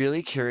that.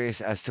 really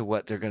curious as to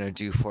what they're going to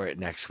do for it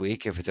next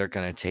week, if they're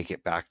going to take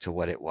it back to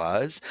what it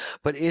was.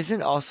 But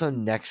isn't also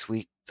next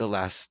week the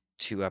last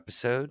 2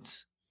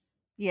 episodes?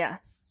 Yeah.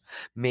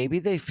 Maybe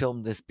they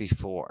filmed this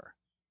before.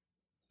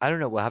 I don't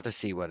know. We'll have to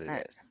see what it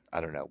Uh, is.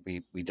 I don't know.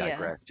 We yeah.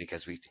 digress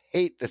because we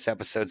hate this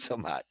episode so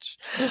much.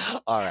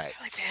 All Yeah, right. it's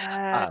really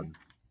bad. Um,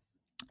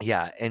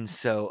 yeah, and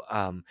so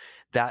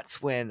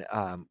that's when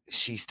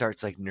she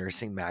starts like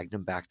nursing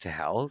Magnum back to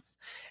health,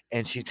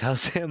 and she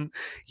tells him,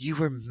 "You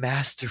were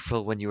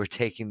masterful when you were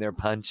taking their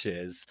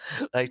punches,"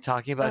 like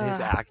talking about his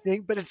Ugh.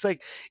 acting. But it's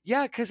like,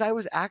 yeah, because I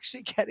was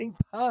actually getting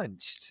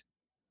punched.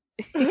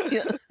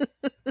 Yeah.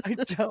 I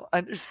don't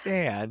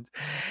understand.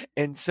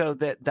 And so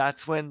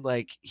that's when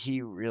like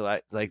he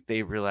realized like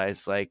they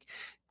realized like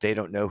they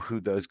don't know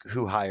who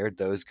hired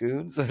those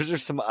goons. Those are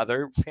some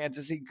other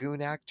fantasy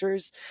goon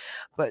actors.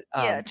 But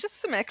Yeah, just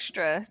some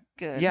extra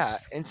yeah,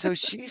 goons. and so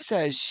she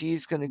says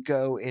she's gonna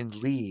go and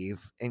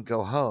leave and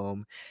go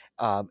home,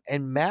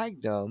 and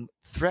Magnum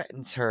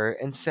threatens her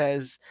and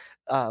says,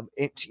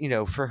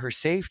 for her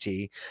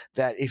safety,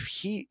 that if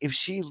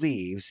she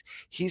leaves,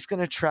 he's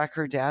gonna track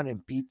her down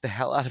and beat the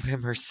hell out of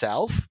him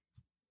herself.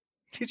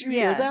 Did you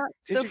hear Yeah. that?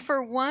 Did So you?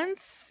 for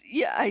once,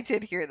 yeah, I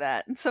did hear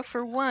that. And so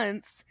for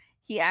once,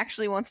 he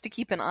actually wants to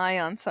keep an eye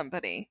on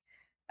somebody,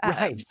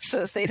 Right.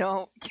 so that they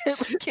don't get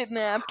like,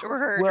 kidnapped or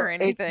hurt or Well,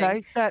 it's anything.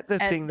 nice that the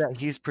And thing that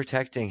he's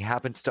protecting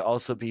happens to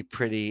also be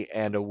pretty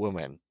and a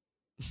woman.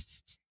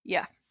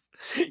 yeah,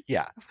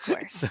 Yeah. of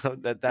So course.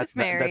 that's He's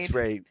that's married.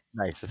 very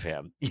nice of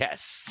him.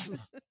 Yes.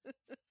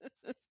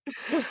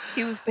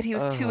 He was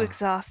too Uh,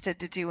 exhausted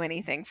to do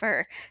anything for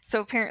her. So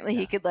apparently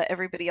he yeah. could let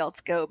everybody else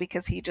go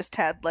because he just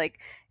had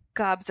like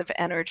gobs of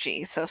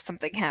energy. So if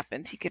something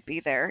happened, he could be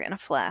there in a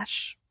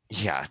flash.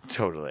 Yeah,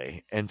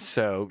 totally. And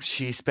so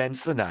she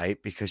spends the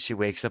night because she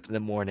wakes up in the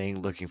morning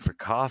looking for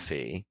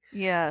coffee.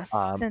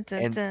 Yes. Dun,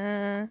 dun, And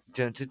dun.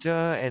 dun, dun,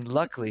 dun, and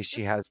luckily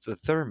she has the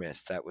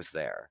thermos that was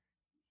there.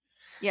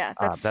 Yeah,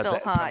 that's That still from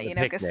hot, the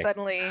because picnic.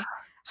 suddenly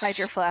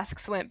Hydro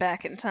Flasks went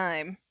back in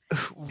time.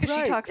 Because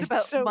she Right. talks And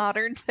about so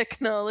modern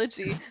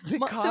technology. the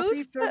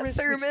coffee That thermos was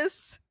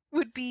thermos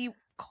would be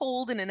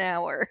cold in an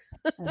hour.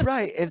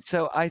 right, and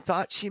so I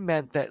thought she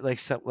meant that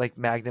like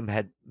Magnum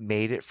had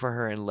made it for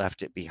her and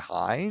left it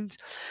behind,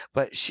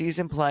 but she's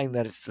implying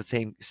that it's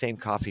the same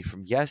coffee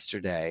from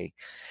yesterday,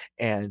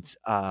 and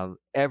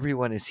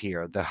everyone is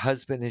here. The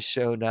husband has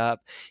shown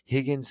up,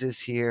 Huggins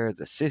is here,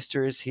 the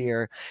sister is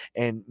here,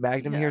 and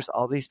Magnum Yeah. hears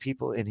all these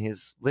people in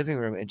his living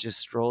room and just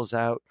strolls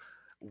out,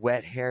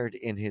 wet haired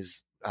in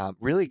his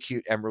really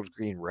cute emerald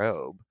green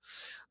robe.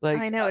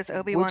 I Like, know, it's would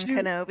Obi-Wan you?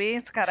 Kenobi.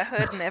 It's got a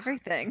hood and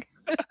everything.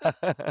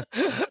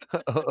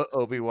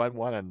 Obi-Wan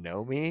wanna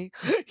know me?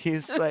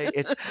 He's like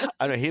it's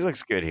I don't know, he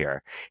looks good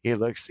here.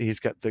 He's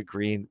got the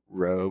green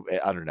robe.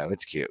 I don't know,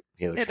 it's cute.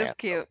 He looks It is handsome.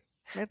 cute.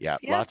 Yeah,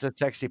 Yeah. lots of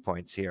sexy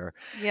points here.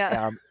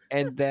 Yeah.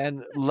 And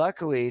then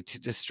luckily to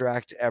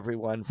distract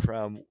everyone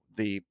from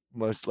the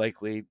most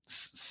likely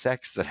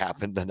sex that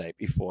happened the night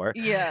before,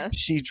 Yeah.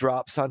 she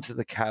drops onto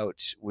the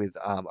couch with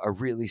a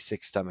really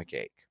sick stomach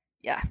ache.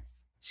 Yeah.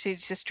 She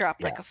just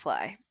dropped Yeah. like a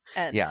fly.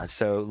 And Yeah,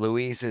 so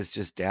Louise is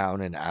just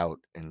down and out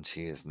and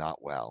she is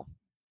not well.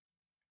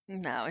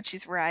 No, and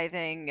she's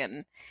writhing,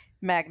 and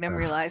Magnum Ugh.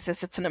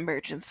 realizes it's an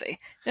emergency.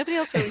 Nobody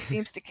else really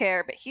seems to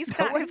care, but he's No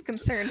got his one.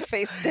 concerned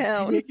face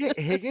down.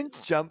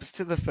 Higgins jumps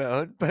to the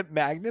phone, but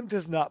Magnum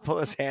does not pull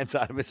his hands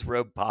out of his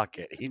robe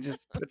pocket. He just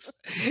puts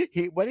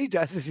what he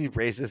does is he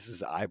raises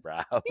his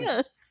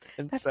Yeah, eyebrows.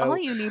 And that's all so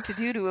you need to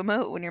do to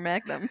emote when you're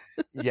Magnum.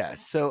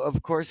 yes, so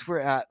of course we're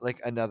at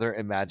like another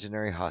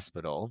imaginary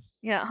hospital.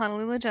 Yeah,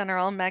 Honolulu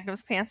General,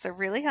 Magnum's pants are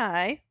really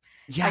high.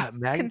 I'm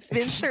Yeah,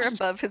 convinced they're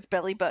above his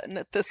belly button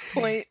at this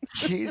point.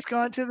 he's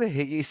gone to the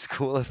Higgy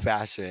School of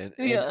Fashion,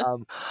 and Yeah.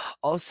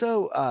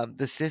 also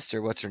the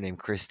sister, what's her name,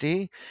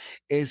 Christy,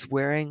 is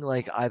wearing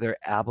like either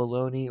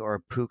abalone or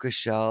puka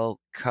shell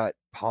cut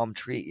palm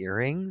tree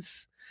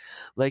earrings.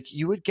 Like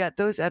you would get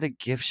those at a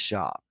gift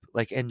shop,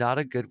 like, and not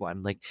a good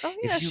one. Like Oh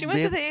yeah, if you she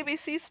went to the lived,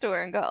 ABC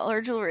store and got all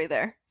her jewelry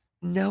there.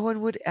 no one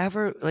would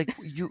ever like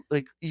you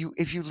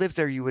if you lived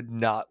there, you would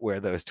not wear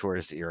those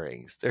tourist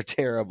earrings. They're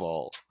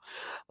terrible.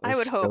 I I was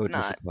would so hope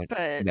not, disappointed.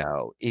 but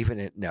No,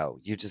 no,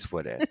 you just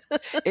wouldn't.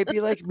 It'd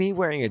be like me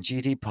wearing a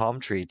GD Palm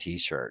Tree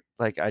T-shirt.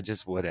 Like I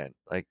just wouldn't.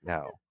 Like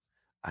no,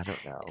 I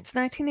don't know. it's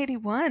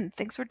 1981.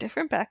 Things were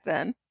different back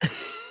then.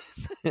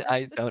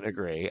 I don't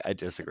agree. I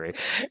disagree.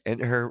 And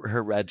her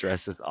red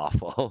dress is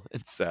awful.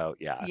 And so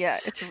yeah. Yeah,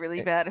 it's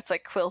really bad. It's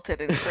like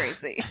quilted and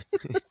crazy.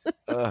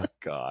 Oh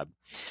God.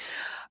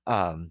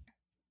 Um.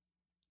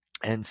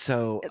 And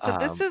so So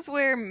this is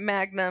where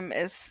Magnum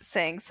is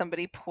saying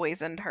somebody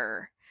poisoned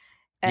her.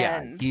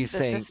 yeah, And he's the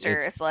saying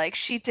sister it's is like,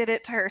 she did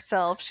it to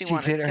herself. She she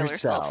wanted did to it kill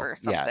herself herself. or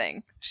Yeah.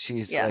 something.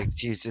 She's Yeah. like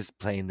she's just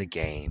playing the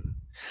game.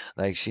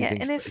 Like she Yeah,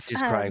 thinks and if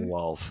she's crying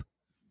wolf.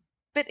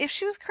 but if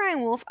she was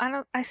crying wolf,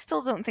 I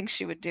still don't think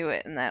she would do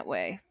it in that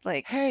way.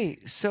 Like, Hey,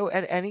 so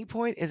at any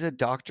point, is a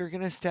doctor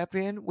going to step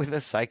in with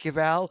a psych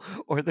eval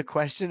or the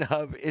question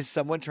of, is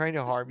someone trying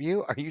to harm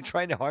you? Are you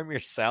trying to harm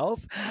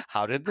yourself?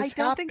 How did I this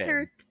don't think there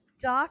happen? are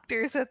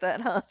doctors at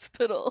that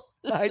hospital.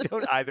 I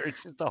don't either.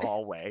 It's just a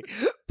hallway,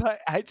 but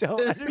I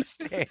don't There's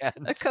understand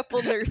a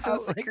couple nurses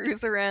how, that like,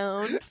 cruise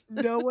around.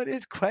 no one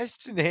is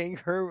questioning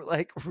her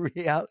like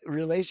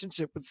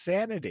relationship with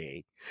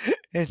sanity.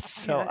 And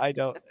so Yeah, I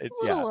don't,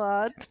 it's a yeah. little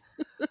odd.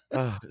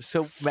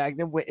 So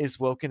Magnum is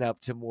woken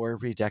up to more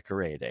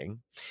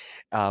redecorating.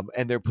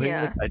 And they're putting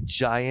like Yeah. a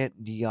giant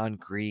neon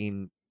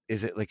green.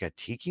 Is it like a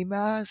tiki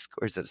mask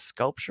or is it a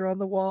sculpture on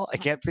the wall? I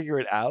can't figure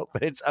it out,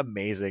 but it's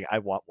amazing. I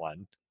want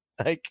one.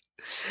 Like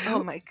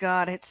Oh my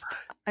god, it's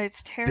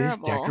this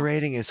terrible.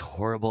 decorating is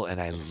horrible, and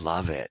I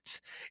love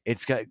it.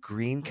 It's got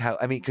green couch.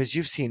 I mean, because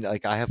you've seen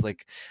like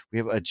we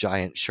have a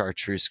giant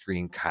chartreuse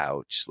green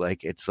couch.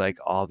 Like it's like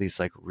all these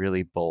like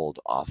really bold,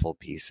 awful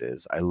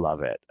pieces. I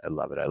love it. I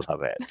love it. I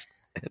love it.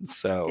 And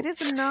It so,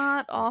 is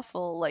not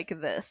awful like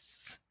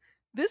this.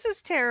 This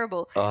is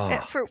terrible.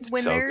 oh, For it's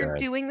when so they're good.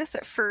 doing this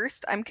at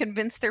first, I'm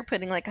convinced they're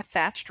putting like a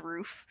thatched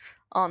roof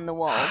on the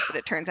walls, but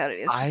it turns out it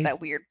is just I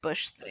that weird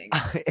bush thing.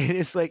 it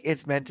is like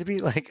it's meant to be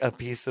like a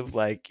piece of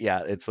like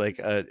yeah, it's like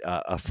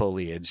a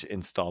foliage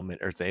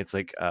installment or thing. It's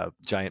like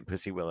giant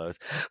pussy willows.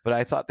 But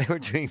I thought they were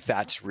doing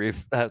thatched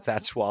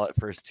wall at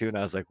first too, and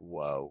I was like,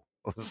 whoa.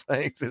 I was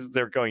like,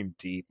 they're going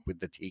deep with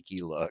the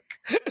tiki look.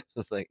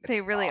 It's like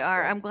They it's really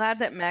are. awful. I'm glad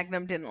that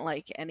Magnum didn't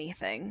like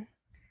anything.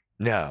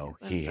 No,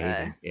 It he was,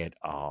 hated it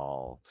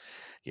all.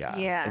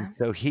 Yeah, and yeah.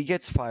 so he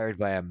gets fired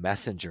by a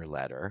messenger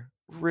letter.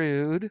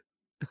 Rude.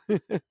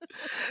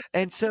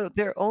 And so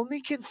they're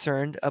only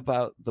concerned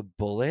about the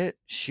bullet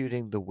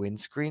shooting the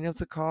windscreen of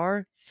the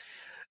car.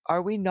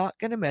 Are we not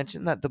going to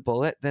mention that the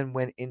bullet then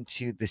went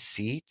into the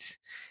seat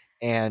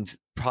and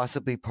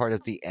possibly part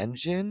of the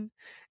engine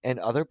and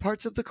other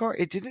parts of the car?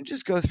 It didn't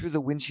just go through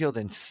the windshield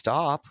and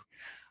stop.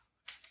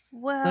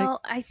 Like,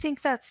 Well, I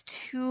think that's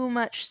too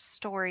much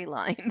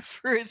storyline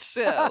for a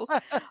show.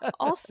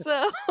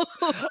 Also,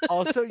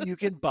 also, you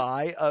can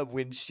buy a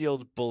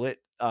windshield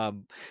bullet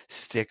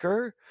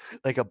sticker,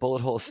 like a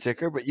bullet hole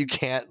sticker, but you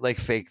can't like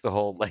fake the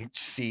whole like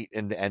seat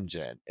and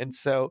engine. And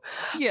so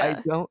I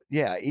yeah. don't,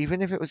 yeah,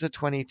 even if it was a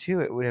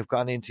 22, it would have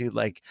gone into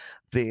like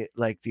the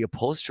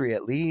upholstery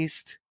at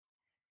least.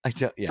 I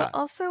don't, But yeah.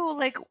 also,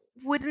 like,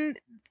 wouldn't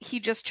he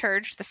just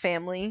charge the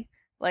family?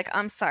 Like,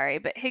 I'm sorry,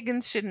 but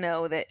Higgins should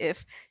know that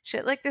if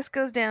shit like this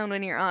goes down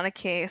when you're on a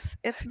case,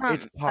 it's not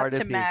It's up part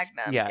to of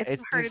Magnum. yeah, It's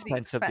it's the part of the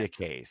expense of the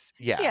expense. case.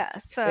 Yeah. Yeah,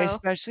 so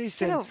Especially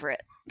get since over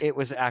it. it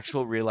was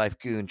actual real life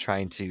goon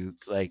trying to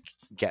like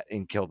get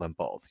and kill them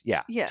both.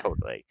 Yeah, Yeah.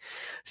 totally.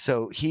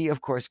 So he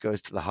of course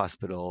goes to the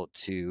hospital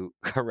to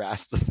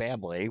harass the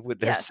family with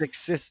their sick Yes.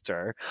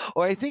 sister.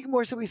 Or I think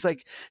more so he's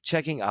like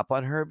checking up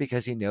on her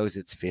because he knows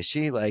it's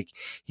fishy. Like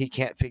he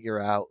can't figure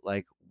out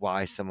like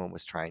why someone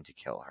was trying to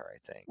kill her, I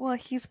think. Well,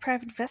 he's a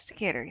private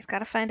investigator. He's got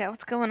to find out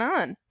what's going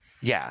on.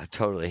 Yeah,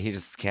 totally. He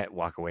just can't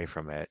walk away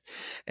from it.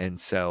 And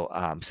so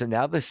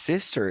now the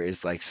sister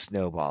is like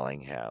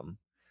snowballing him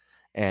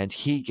and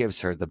he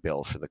gives her the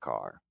bill for the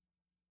car.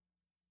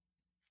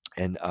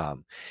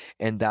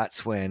 and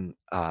that's when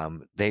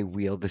they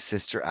wheel the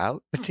sister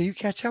out. But do you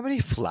catch how many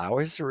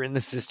flowers are in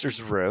the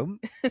sister's room?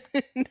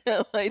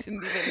 No, I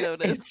didn't even It's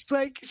notice.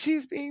 like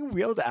she's being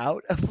wheeled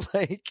out of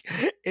like,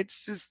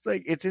 it's just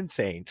like, it's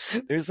insane.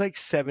 There's like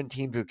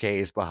 17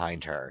 bouquets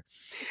behind her.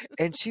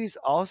 And she's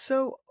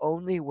also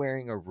only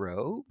wearing a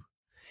robe.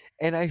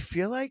 And I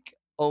feel like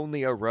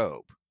only a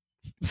robe.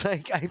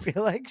 Like, I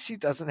feel like she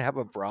doesn't have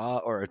a bra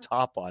or a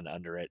top on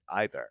under it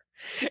either.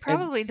 She And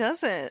probably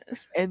doesn't.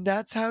 and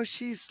that's how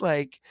she's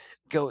like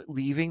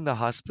leaving the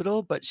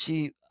hospital, but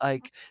she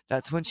like,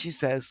 that's when she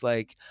says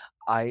like,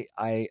 I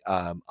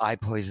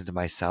poisoned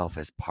myself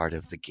as part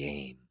of the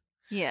game.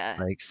 Yeah.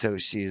 Like, so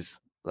she's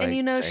And like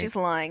you know saying, she's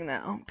lying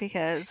though,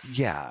 because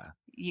yeah.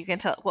 you can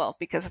tell, well,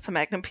 because it's a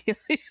Magnum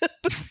P.I.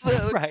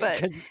 episode, Right,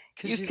 but because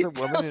you she's a can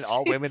woman tell and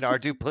all women she's are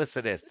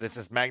duplicitous. This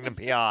is Magnum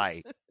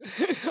P.I.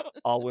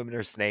 All women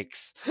are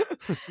snakes.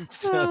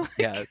 So oh my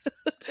yes,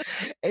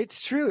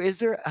 it's true.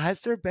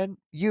 Has there been,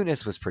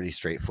 Eunice was pretty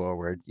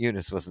straightforward.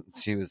 Eunice wasn't,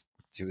 she was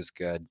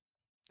good.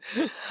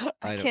 I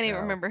I don't can't even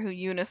know. remember who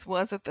Eunice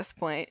was at this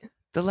point.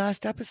 The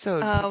last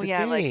episode for Oh the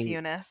yeah, I liked game.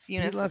 Eunice. You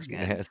Eunice was love good.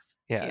 Eunice.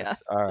 Yeah.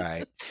 Yes. All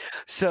right.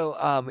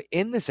 So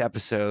in this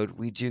episode,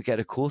 we do get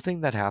a cool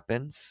thing that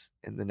happens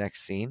in the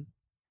next scene.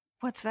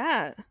 What's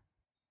that?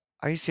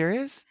 Are you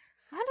serious?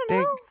 I don't They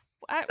know.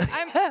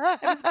 I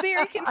was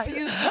very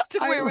confused as to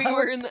where we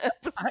were in the I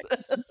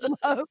episode.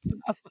 love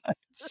how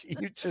much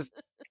you just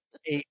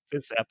hate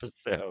this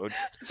episode.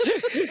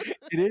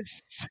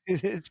 It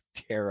is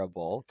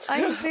terrible.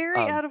 I'm very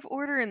Um, out of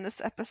order in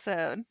this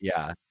episode.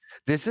 yeah.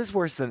 This is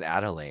worse than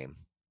Adelaide.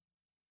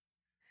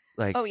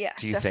 Like, Oh yeah,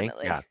 do you think?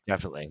 definitely. Yeah,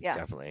 definitely, Yeah.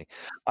 definitely.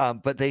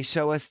 But they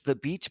show us the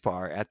beach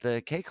bar at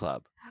the K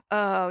Club.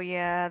 Oh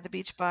yeah, the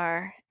beach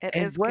bar. It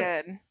And is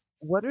good.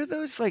 what are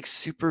those like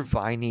super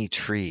viney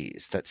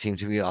trees that seem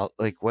to be all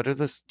like, what are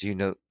those? Do you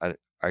know?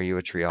 Are you a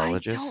I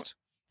treologist? don't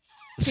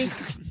think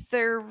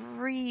they're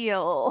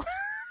real.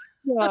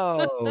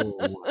 No,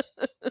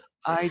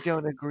 I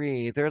don't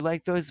agree. They're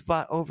like those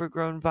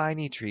overgrown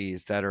viney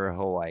trees that are a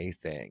Hawaii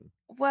thing.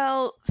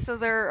 Well, so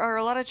there are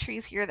a lot of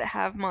trees here that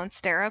have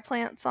monstera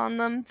plants on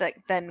them that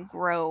then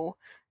grow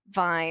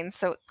vines.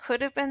 So it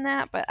could have been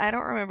that, but I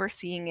don't remember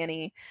seeing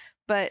any.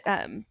 But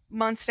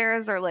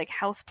monsteras are like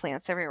house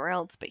plants everywhere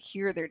else, but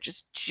here they're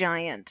just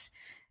giant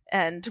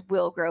and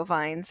will grow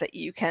vines that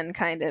you can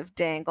kind of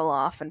dangle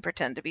off and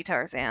pretend to be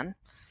Tarzan.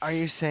 Are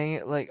you saying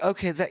it like,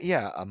 okay, that,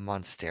 yeah, a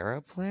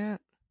monstera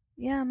plant?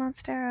 Yeah,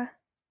 monstera.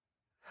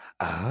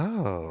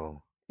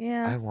 Oh,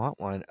 Yeah. I want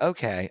one.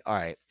 Okay, all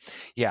right.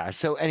 Yeah,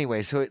 so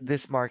anyway, so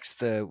this marks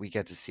we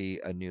get to see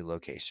a new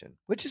location,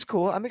 which is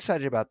cool. I'm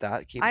excited about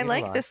that. Keep I me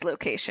like alive. this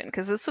location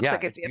because this looks Yeah,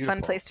 like it'd it's be a fun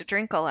beautiful. place to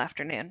drink all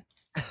afternoon.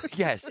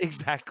 Yes,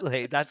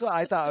 exactly. That's what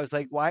I thought. I was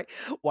like, why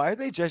are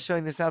they just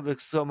showing this now? It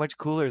looks so much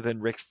cooler than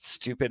Rick's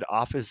stupid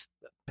office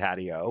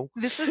patio.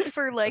 This is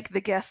for like the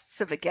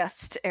guests of a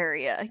guest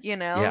area, you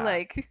know? Yeah.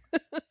 Like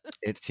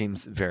It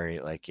seems very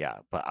like, yeah,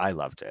 but I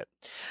loved it.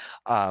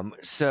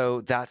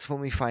 So that's when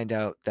we find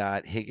out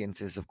that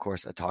Huggins is, of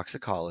course, a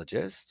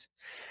toxicologist.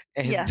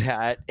 And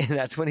yes. and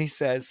that's when he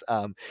says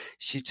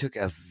she took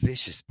a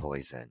vicious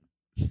poison.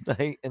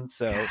 Like, and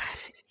so God,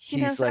 he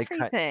he's knows like,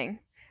 everything.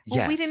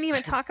 Well, we didn't yes.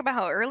 even talk about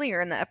how earlier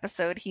in the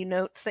episode he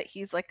notes that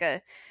he's like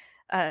a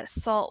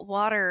salt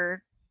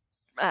water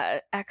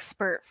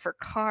expert for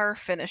car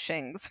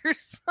finishings or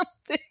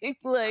something.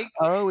 Like,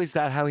 Oh, is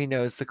that how he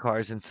knows the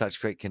car's in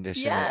such great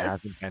condition and it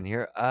hasn't yes, been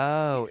here?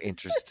 Oh,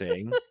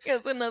 interesting.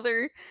 as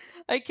another.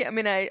 I can't. I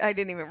mean, I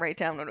didn't even write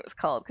down what it was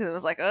called because it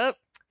was like, oh,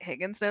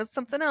 Higgins knows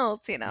something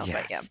else, you know.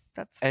 But yeah, Yes.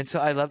 that's And so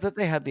I love that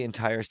they had the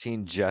entire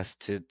scene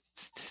just to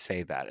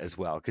say that as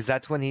well, because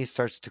that's when he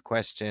starts to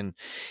question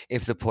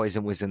if the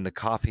poison was in the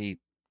coffee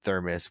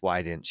thermos.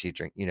 Why didn't she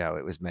drink? You know,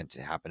 it was meant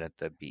to happen at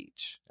the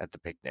beach, at the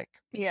picnic.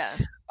 yeah.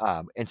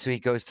 And so he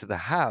goes to the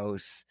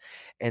house,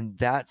 and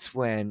that's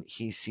when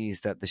he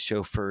sees that the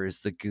chauffeur is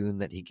the goon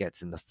that he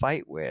gets in the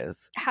fight with.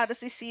 How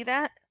does he see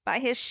that? By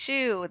his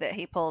shoe that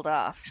he pulled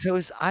off. So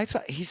I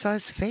thought he saw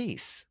his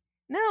face.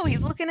 No,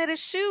 he's looking at his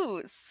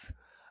shoes.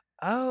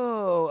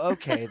 Oh,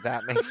 okay,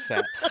 that makes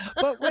sense.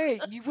 But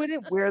wait, you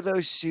wouldn't wear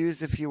those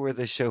shoes if you were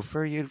the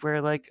chauffeur. You'd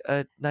wear like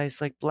a nice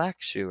like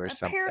black shoe or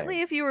Apparently, something.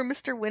 if you were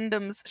Mr.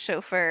 Wyndham's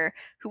chauffeur,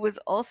 who was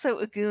also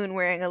a goon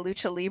wearing a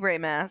lucha libre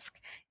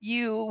mask,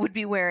 you would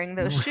be wearing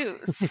those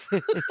shoes.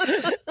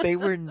 They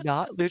were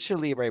not lucha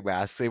libre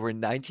masks. They were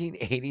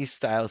 1980s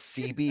style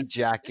CB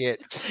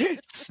jacket,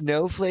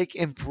 snowflake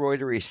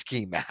embroidery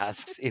ski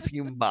masks. If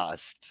you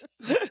must.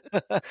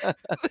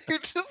 They're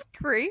just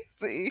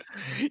crazy.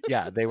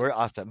 Yeah, they were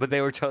awesome, but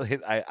they were totally.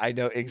 I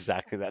know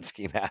exactly that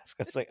ski mask.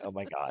 I was like, oh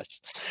my gosh.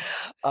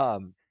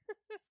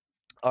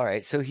 All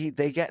right, so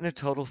they get in a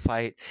total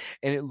fight,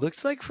 and it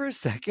looks like for a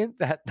second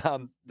that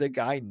the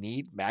guy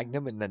need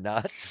Magnum in the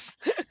nuts,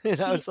 and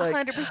I He was like,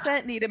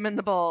 100% need him in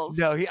the balls.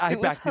 no, I It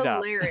was backed it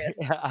up. hilarious.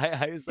 Yeah,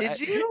 I was Did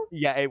you?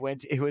 Yeah, it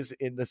was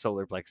in the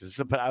solar plexus,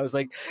 but I was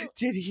like,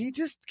 did he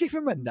just give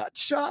him a nut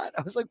shot?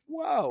 I was like,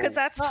 whoa, Because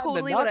that's not in the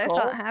totally what I knuckle.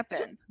 thought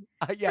happened.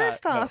 Yeah,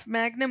 First no. off,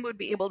 Magnum would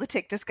be able to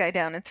take this guy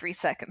down in 3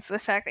 seconds. The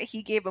fact that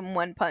he gave him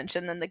one punch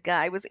and then the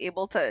guy was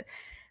able to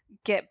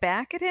get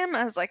back at him,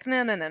 I was like,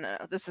 no, no, no, no,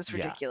 this is Yeah.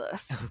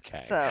 ridiculous. Okay.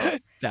 So,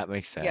 That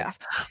makes yeah.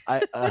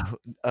 sense. I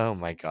oh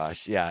my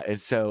gosh. Yeah.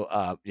 And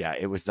so yeah,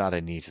 it was not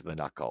a knee to the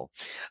knuckle.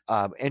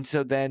 And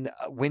so then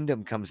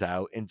Wyndham comes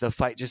out and the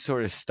fight just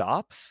sort of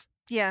stops.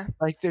 Yeah.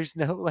 Like there's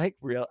no like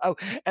real and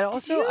Did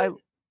also I you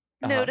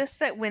uh-huh. notice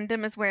that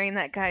Wyndham is wearing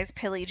that guy's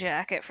pilly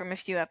jacket from a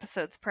few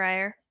episodes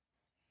prior?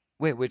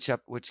 Wait, which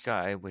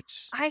guy?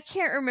 Which I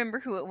can't remember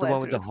who it the one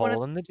was, with but it the was one of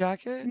hole in the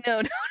jacket?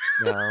 no,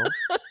 no, No.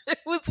 it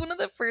was one of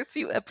the first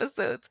few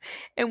episodes,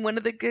 and one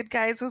of the good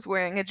guys was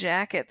wearing a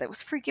jacket that was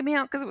freaking me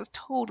out because it was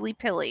totally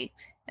pilly,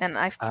 and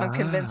I'm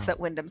convinced Oh. that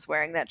Wyndham's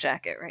wearing that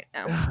jacket right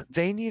now.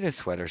 They need a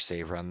sweater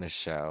saver on this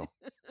show.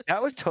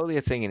 That was totally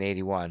a thing in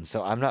 81,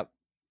 so I'm not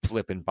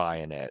flipping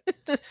buying it.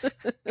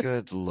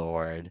 Good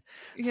Lord.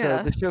 So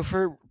Yeah. the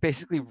chauffeur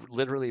basically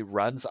literally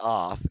runs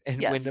off,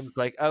 and Wyndham's Yes.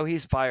 like, oh,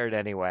 he's fired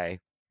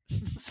anyway.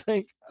 It's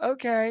like,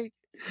 okay.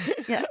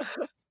 Yeah.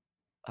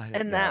 I don't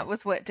And that know.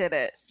 was what did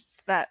it.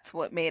 That's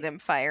what made him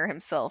fire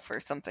himself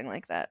or something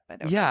like that. I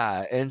don't know.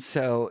 Yeah,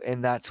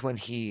 and that's when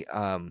he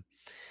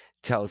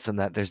tells them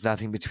that there's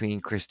nothing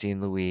between Christy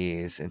and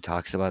Louise and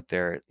talks about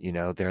their,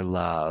 their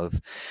love.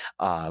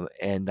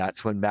 And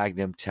that's when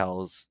Magnum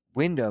tells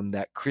Wyndham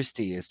that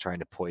Christy is trying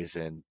to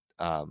poison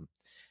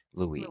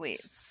Louise.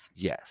 Louise.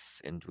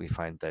 Yes, and we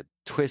find the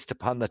twist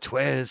upon the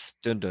twist.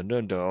 Dun dun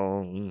dun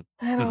dun.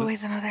 And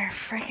always another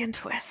freaking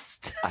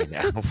twist. I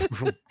know.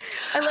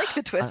 I like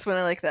the twists when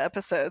I like the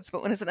episodes,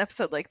 but when it's an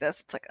episode like this,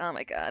 it's like, oh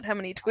my god, how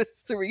many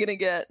twists are we gonna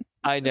get?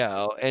 I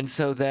know. And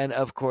so then,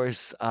 of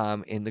course,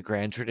 in the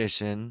grand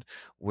tradition,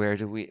 where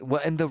do we?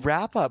 Well, and the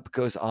wrap up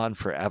goes on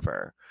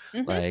forever.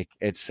 Mm-hmm. Like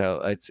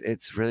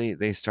it's really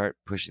they start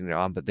pushing it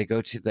on, but they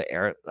go to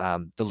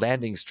the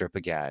landing strip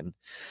again,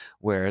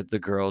 where the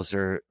girls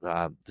are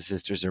the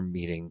sisters are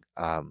meeting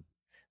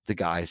the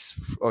guys,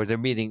 or they're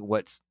meeting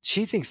what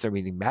she thinks they're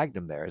meeting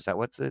Magnum there. Is that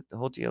what the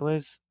whole deal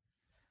is?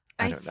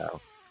 I don't know.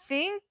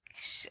 think.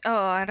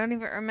 Oh, I don't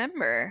even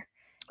remember.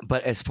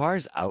 But as far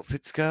as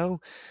outfits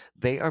go,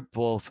 they are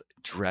both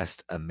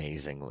dressed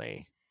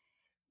amazingly.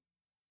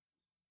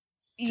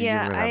 Do you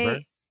Yeah, remember?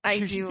 I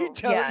You do.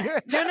 don't Yeah.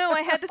 remember? No,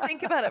 I had to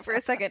think about it for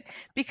a second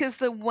because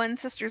the one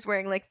sister's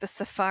wearing like the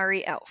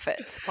safari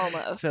outfit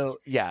almost. So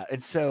yeah,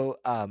 and so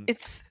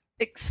It's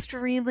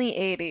extremely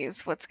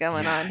 80s what's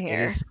going on it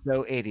here. is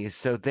so 80s.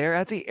 So they're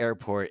at the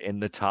airport in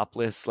the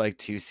topless like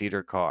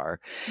two-seater car,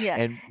 Yeah.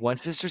 and one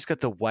sister's got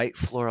the white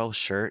floral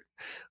shirt,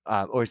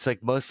 or it's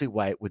like mostly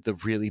white with the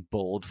really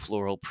bold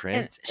floral And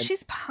print. And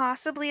she's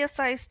possibly a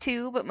size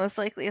 2, but most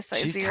likely a size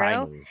she's 0.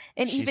 tiny.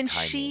 And She's even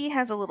tiny. she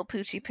has a little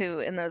poochie poo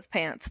in those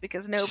pants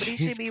because nobody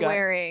She's should be got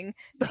wearing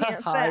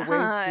pants that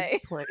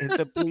high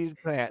the pleated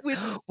pant. with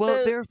Well,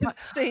 the they're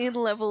insane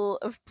level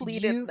of You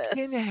pleatedness.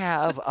 can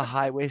have a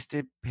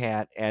high-waisted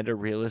pant and a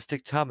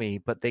realistic tummy,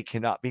 but they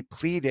cannot be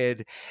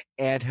pleated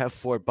and have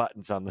 4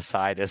 buttons on the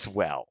side as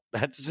well.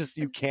 That's just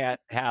you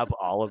can't have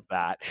all of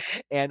that.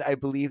 And I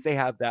believe they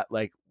have that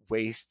like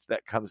waist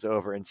that comes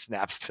over and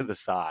snaps to the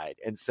side.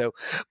 And so,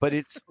 but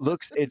it's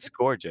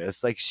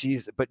gorgeous. Like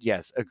but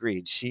yes,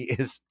 agreed. She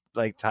is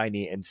like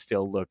tiny and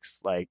still looks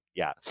like,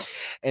 yeah.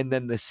 And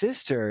then the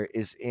sister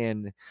is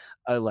in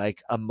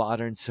a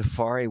modern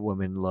safari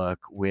woman look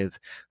with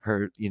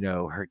her,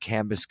 her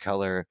canvas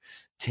color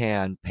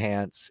tan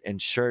pants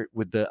and shirt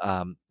with the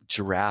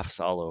giraffes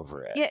all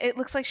over it. Yeah, it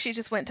looks like she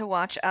just went to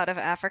watch Out of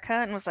Africa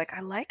and was like, I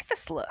like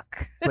this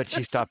look. But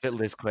she stopped at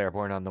Liz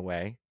Claiborne on the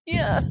way.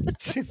 Yeah.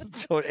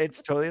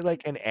 It's totally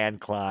like an Anne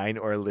Klein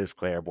or Liz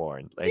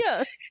Claiborne. Like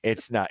Yeah.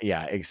 it's not,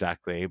 yeah,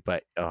 exactly.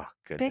 But oh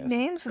goodness. Big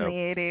names in So, the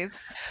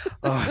 80s.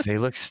 oh, they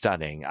look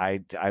stunning.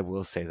 I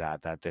will say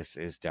that this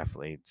is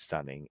definitely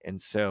stunning.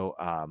 And so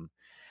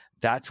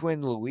that's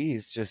when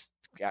Louise just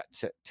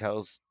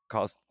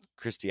calls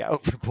Christy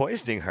out for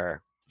poisoning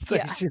her. It's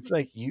like, Yeah. she's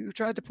like, you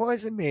tried to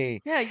poison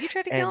me. Yeah, you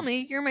tried to kill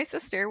me. You're my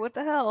sister. What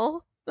the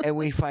hell? And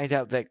we find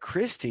out that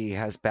Christy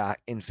has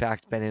in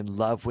fact been in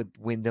love with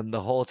Wyndham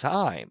the whole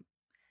time,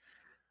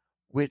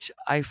 which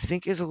I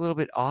think is a little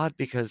bit odd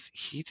because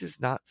he does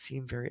not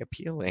seem very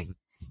appealing.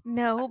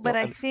 No, but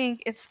I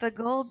think it's the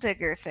gold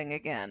digger thing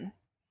again.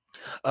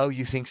 Oh,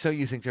 you think so?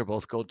 You think they're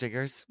both gold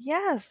diggers?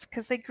 Yes,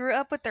 because they grew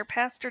up with their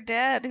pastor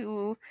dad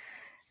who...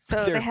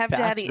 So Their they have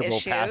daddy fashionable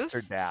issues.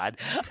 pastor dad.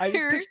 I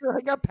just picture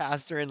like a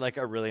pastor in like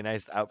a really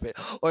nice outfit,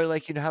 or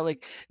like how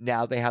like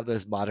now they have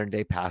those modern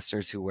day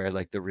pastors who wear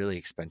like the really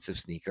expensive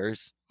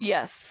sneakers.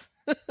 Yes,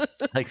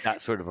 like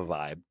that sort of a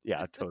vibe.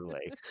 Yeah,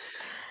 totally.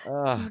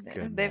 Oh,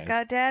 goodness. They've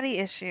got daddy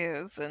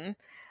issues, and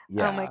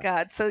yeah. Oh my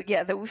god! So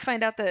yeah, we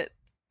find out that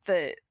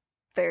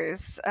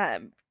there's a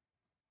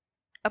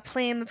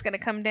plane that's going to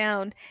come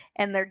down,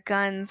 and their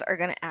guns are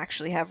going to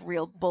actually have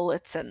real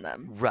bullets in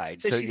them. Right.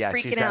 So she's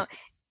freaking out.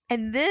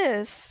 And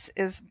this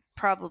is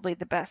probably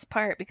the best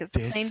part because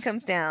the plane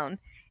comes down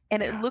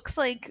and it looks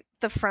like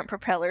the front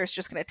propeller is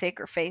just going to take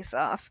her face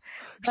off.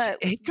 But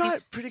it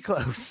got pretty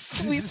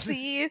close. We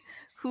see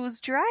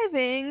who's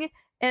driving,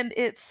 and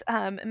it's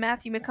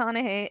Matthew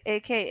McConaughey,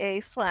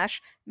 aka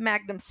 /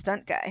 Magnum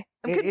stunt guy.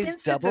 I'm It is convinced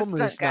it's a double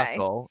stunt moose guy.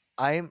 knuckle.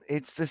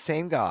 It's the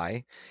same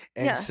guy,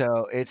 and Yeah.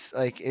 so it's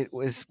like it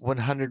was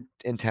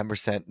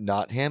 110%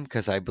 not him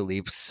because I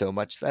believe so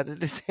much that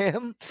it is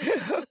him.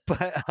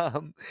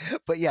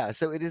 But yeah,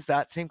 so it is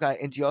that same guy.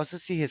 And do you also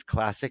see his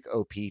classic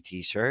OP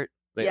T-shirt,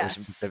 the Ocean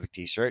Yes. Pacific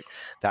T-shirt?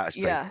 That was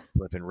pretty Yeah.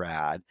 flipping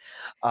rad.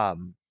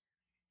 Um,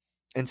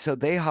 and so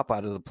they hop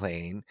out of the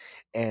plane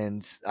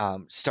and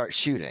start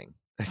shooting.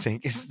 I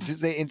think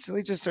they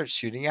instantly just start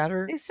shooting at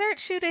her. They start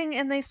shooting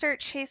and they start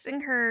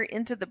chasing her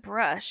into the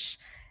brush.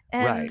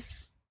 And Right.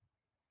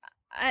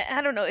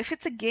 I don't know. If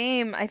it's a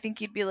game, I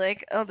think you'd be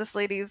like, oh, this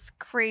lady's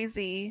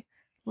crazy.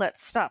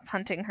 Let's stop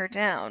hunting her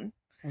down.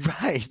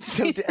 Right.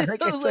 So You like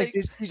know, it's like like,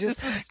 did she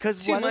just this is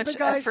because too one of the much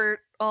guys effort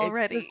it's the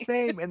already.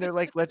 same and they're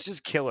like, let's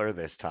just kill her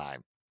this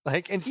time.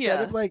 Like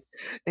Yeah.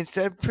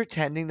 instead of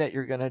pretending that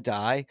you're gonna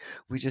die,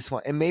 we just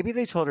want and maybe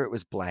they told her it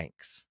was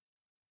blanks.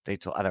 They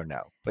told I don't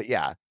know. But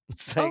yeah.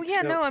 It's Oh like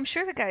yeah, so no, I'm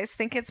sure the guys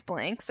think it's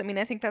blanks. I mean,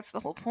 I think that's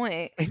the whole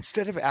point.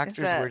 instead of Is actors,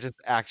 we're that just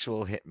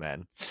actual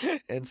hitmen.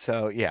 And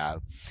so yeah.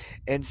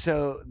 And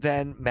so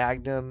then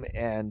Magnum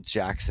and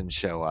Jackson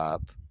show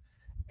up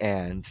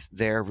and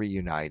they're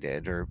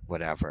reunited or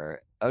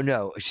whatever. Oh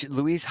no,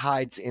 Louise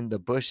hides in the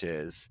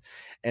bushes,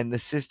 and the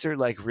sister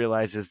like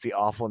realizes the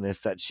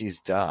awfulness that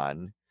she's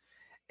done.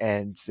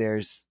 And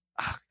there's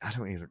I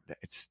don't even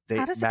it's how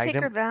they does it take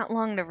her Magnum that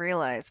long to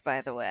realize,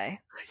 by the way?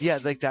 yeah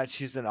like that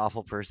she's an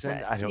awful person.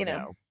 But, I don't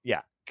know.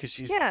 Yeah, because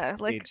she's yeah,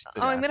 like, staged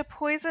to oh, I'm death. gonna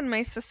poison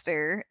my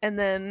sister, and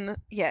then,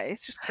 yeah,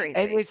 it's just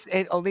And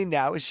crazy. only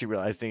now is she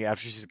realizing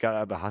after she's got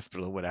out of the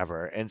hospital,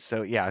 whatever. And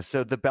so yeah,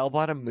 so the bell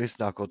bottom moose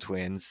knuckle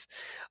twins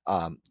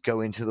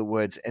go into the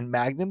woods, and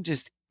Magnum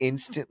just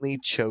instantly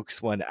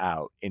chokes one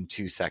out in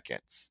 2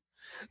 seconds.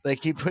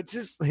 Like he puts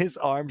his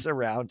arms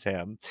around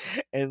him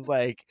and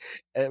like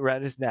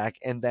around his neck,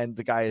 and then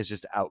the guy is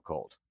just out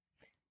cold.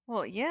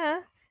 Well,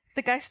 yeah.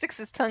 The guy sticks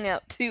his tongue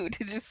out too.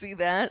 Did you see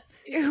that?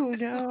 Ew,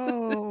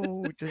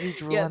 no. Does he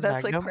drool Yeah, on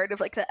that's like Magnum? part of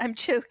like that. I'm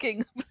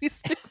choking. Please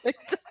stick my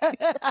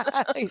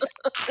He's tongue.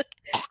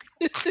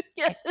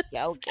 Yes.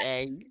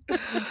 joking.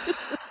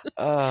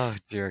 Oh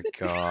dear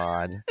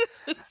God.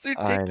 It's I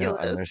don't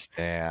ridiculous.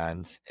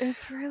 understand.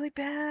 It's really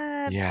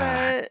bad,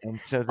 Yeah. but And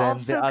so then the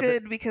also other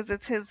good because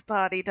it's his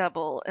body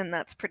double, and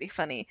that's pretty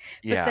funny.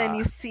 But then yeah.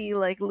 you see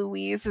like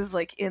Louise is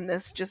like in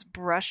this just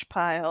brush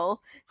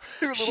pile.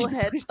 Her She little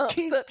head pops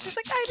she up. She's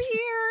like, "I'm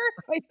here."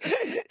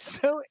 right?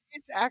 So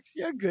it's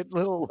actually a good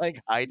little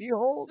like hidey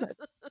hole that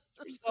she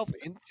puts herself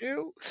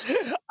into.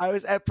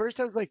 At first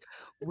I was like,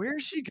 where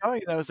is she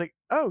going? And I was like,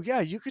 oh yeah,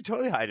 you could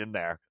totally hide in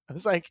there. I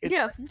was like, it's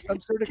Yeah, like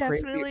some sort of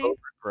crazy definitely,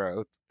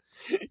 overgrowth.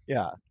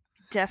 Yeah.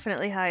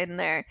 definitely hide in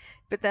there.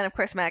 But then, of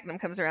course, Magnum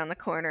comes around the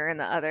corner, and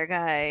the other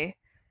guy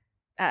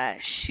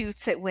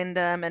shoots at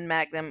Wyndham, and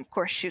Magnum, of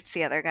course, shoots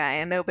the other guy,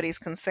 and nobody's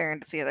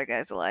concerned if the other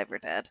guy's alive or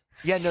dead.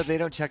 Yeah, no, they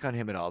don't check on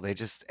him at all. They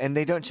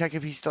don't check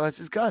if he still has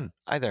his gun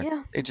either.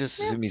 Yeah, They just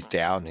yeah, assume he's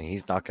down and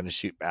he's not going to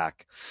shoot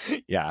back.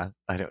 Yeah,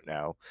 I don't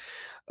know.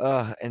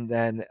 And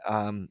then,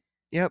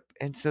 yep.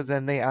 And so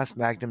then they ask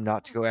Magnum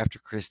not to go after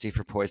Christy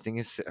for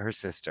poisoning her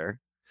sister.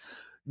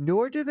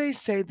 Nor do they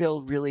say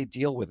they'll really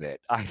deal with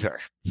it either.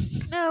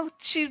 no,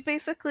 she's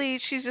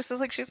just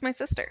like, she's my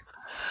sister.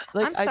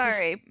 Like I'm I just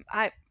sorry.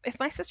 If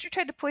my sister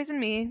tried to poison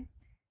me,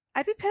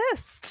 I'd be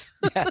pissed.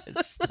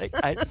 yes, like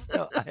I just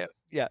know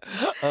yeah,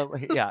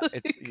 yeah.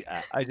 It's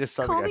yeah. I just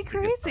saw the Call guy me stick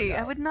his tongue crazy. I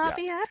out. would not Yeah.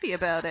 be happy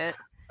about it.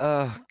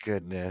 Oh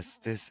goodness,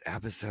 this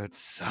episode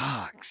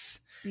sucks.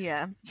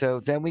 Yeah, So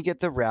then we get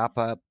the wrap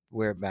up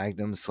where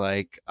Magnum's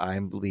like,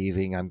 I'm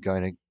leaving. I'm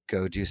going to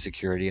go do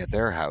security at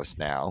their house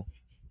now.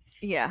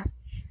 yeah,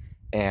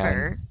 And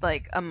for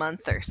like a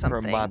month or for a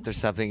something. month or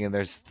something, and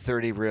there's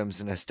 30 rooms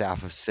and a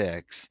staff of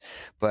 6.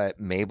 But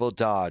Mabel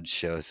Dodge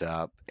shows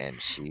up and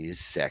she's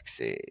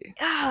sexy.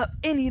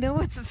 And you know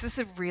what's this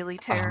is really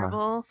Uh-huh.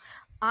 terrible?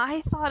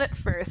 I thought at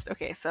first,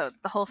 okay, so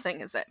the whole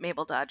thing is that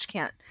Mabel Dodge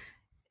can't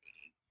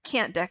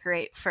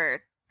decorate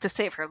to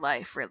save her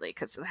life, really,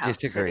 because the house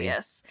Disagree. is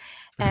hideous.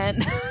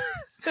 And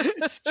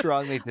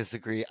Strongly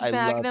disagree. I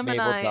love Magnum and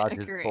Mabel I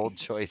Dodge's agree. bold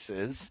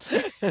choices.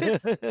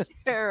 It's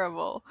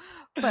terrible.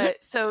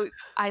 But so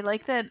I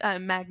like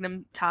that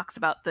Magnum talks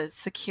about the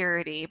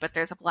security, but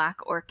there's a Black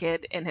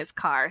Orchid in his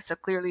car, so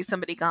clearly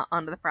somebody got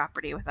onto the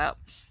property without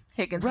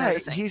Huggins Right.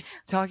 noticing. He's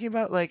talking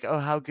about like, oh,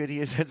 how good he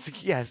is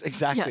at yes,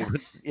 exactly.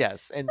 Yeah.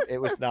 Yes. And it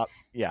was not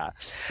yeah.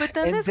 But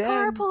then And this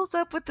car then- pulls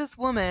up with this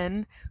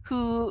woman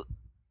who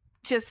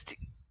just,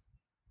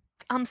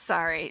 I'm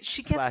sorry,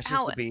 she gets Flashes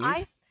out. the And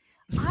beef.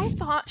 I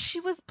thought she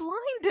was blind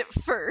at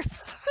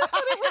first. I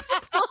thought it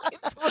was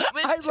a blind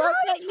woman I love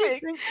that you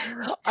driving.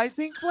 think. I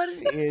think what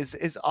it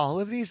is all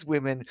of these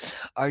women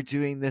are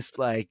doing this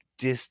like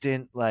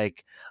distant,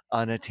 like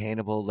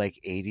unattainable, like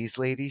 80s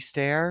lady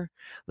stare.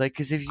 Like,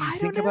 because if you I don't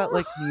think about know.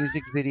 like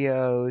music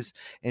videos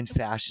and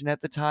fashion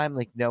at the time,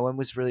 like no one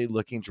was really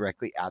looking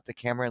directly at the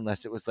camera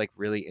unless it was like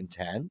really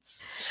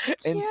intense.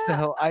 And Yeah.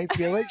 so I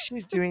feel like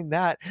she's doing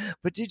that.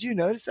 But did you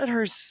notice that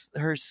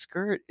her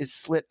skirt is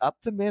slit up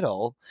the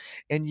middle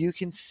and you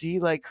can see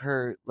like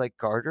her like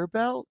garter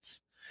belt?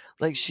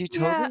 Like she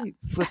Yeah. totally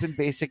flipping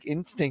Basic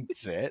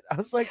Instincts it. I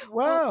was like,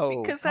 Well,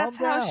 "Whoa, because that's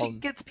calm how she down."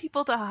 gets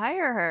people to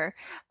hire her.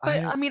 I But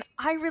don't I mean,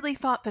 I really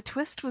thought the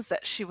twist was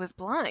that she was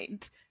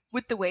blind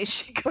with the way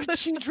she but goes.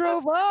 she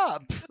drove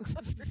up.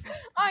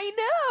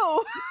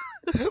 I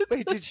know.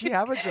 Wait, did she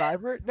have a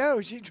driver?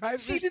 No, she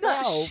drives She did not.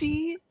 herself.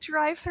 She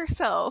drives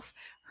herself.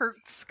 Her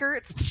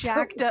skirt's So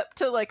jacked up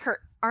to like her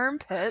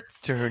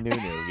armpits. to her nunu,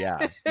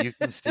 yeah. You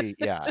can see,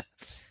 yeah.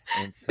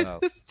 And so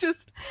It's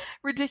just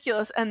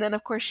ridiculous. And then,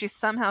 of course, she's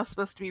somehow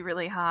supposed to be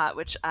really hot,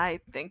 which I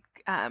think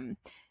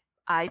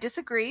I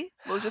disagree.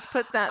 We'll just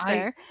put that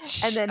there.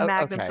 And then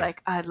Magnum's okay.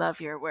 like, I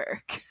love your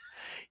work.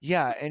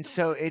 Yeah, and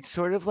so it's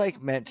sort of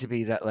like meant to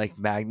be that like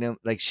Magnum,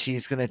 like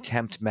she's gonna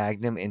tempt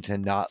Magnum into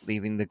not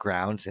leaving the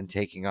grounds and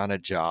taking on a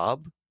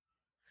job.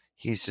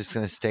 He's just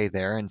gonna stay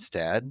there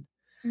instead.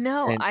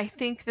 No, And I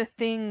think the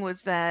thing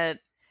was that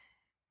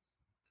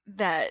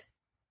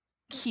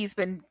he's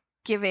been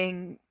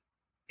giving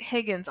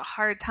Huggins a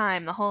hard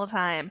time the whole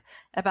time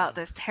about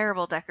this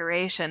terrible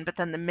decoration, but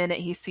then the minute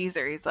he sees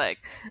her, he's like,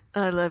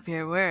 I love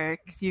your work.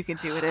 You can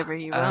do whatever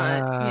you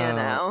want, you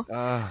know?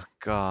 oh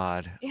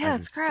God. I Yeah,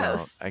 it's just don't. I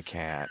gross.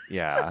 can't.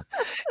 Yeah.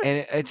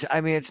 And it's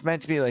I mean it's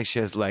meant to be like she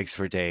has legs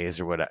for days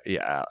or whatever.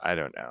 Yeah, I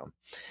don't know.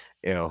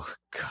 Ew.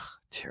 God,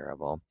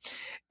 terrible.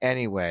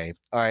 Anyway,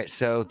 all right,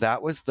 so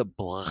that was the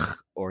Blech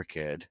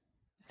Orchid.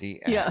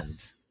 The Yeah.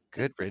 end.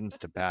 Good riddance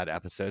to bad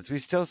episodes. We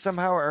still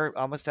somehow are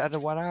almost at a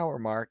 1 hour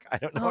mark. I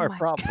don't know Oh our my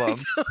God. problem.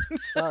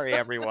 Sorry,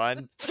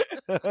 everyone.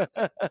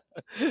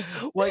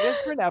 Well, I guess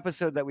for an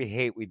episode that we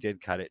hate, we did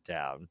cut it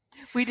down.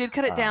 We did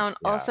cut it down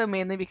Yeah. also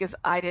mainly because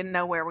I didn't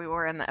know where we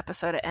were in the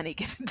episode at any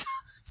given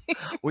time.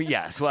 Well,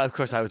 yes. Well, of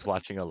course, I was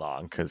watching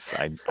along because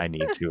I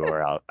need to,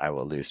 or I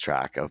will lose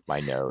track of my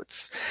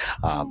notes.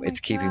 Oh my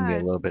It's keeping me a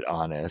God. little bit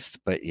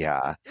honest, but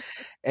yeah.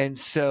 And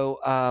so,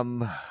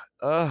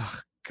 oh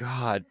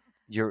God,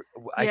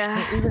 I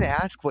can't even Yeah.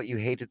 ask what you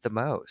hated the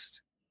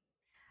most.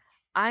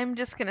 I'm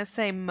just going to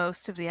say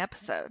most of the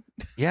episode.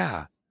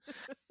 Yeah.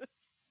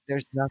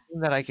 There's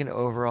nothing that I can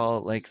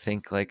overall like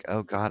think like,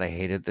 oh God, I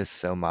hated this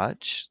so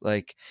much.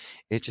 Like,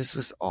 it just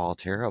was all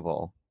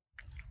terrible.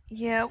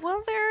 Yeah,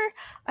 well,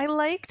 I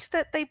liked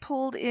that they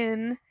pulled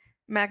in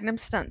Magnum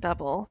Stunt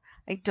Double.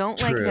 I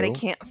don't like that I True.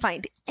 can't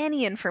find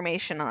any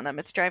information on him.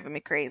 It's driving me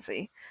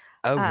crazy.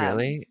 Oh, Um,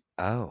 really?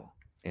 Oh,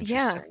 yeah,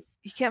 interesting.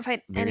 you can't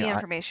find Maybe any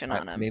information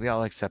on him. maybe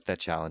I'll accept that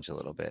challenge a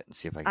little bit and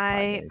see if I can find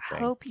I anything.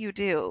 hope you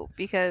do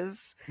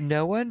because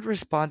No one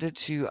responded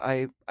to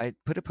I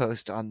put a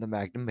post on the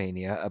Magnum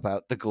Mania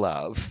about the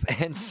glove,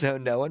 and so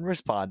no one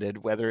responded,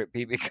 whether it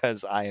be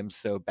because I am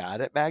so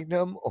bad at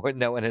Magnum or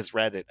no one has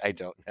read it. I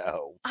don't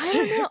know. I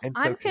don't know. And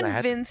so I'm 'cause I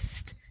had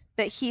convinced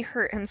that he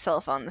hurt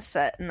himself on the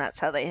set and that's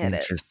how they hit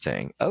it.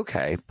 interesting.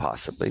 Okay,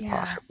 possibly, Yeah.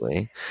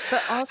 possibly.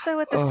 But also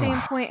at the same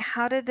Ugh. point,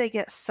 how did they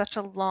get such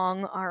a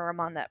long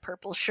arm on that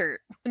purple shirt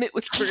when it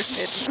was first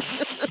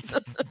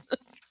hidden?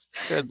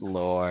 Good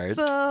Lord.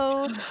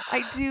 So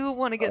I do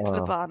want to get to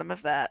the Oh, bottom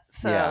of that.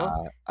 So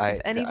yeah,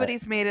 if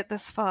anybody's made it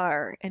this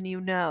far and you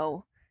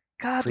know,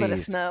 God, let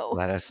us please know.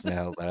 let us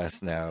know. Let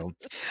us know.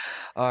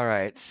 All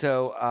right.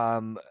 So,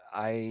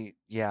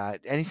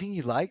 anything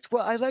you liked?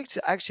 Well, I liked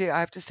actually. I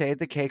have to say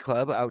the K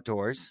Club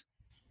outdoors.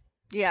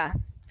 Yeah,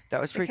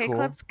 That was the pretty K cool.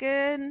 Club's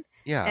good,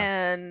 Yeah.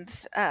 and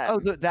Oh,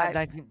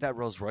 that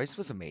Rolls Royce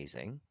was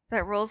amazing.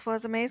 that Rolls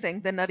was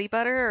amazing. The Nutty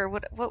Butter, or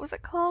what was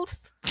it called?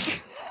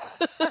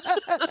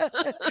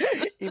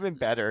 Even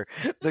better,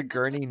 the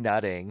gurney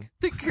nutting.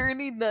 The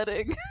Gurney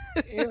Nutting.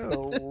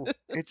 Ew.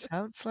 It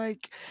sounds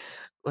like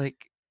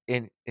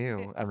ew.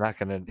 I'm not It's,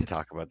 going to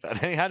talk about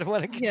that. I don't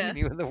want to yeah,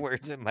 continue with the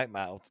words in my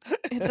mouth.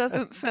 it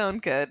doesn't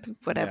sound good,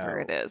 whatever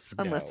it No, is,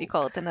 unless you no.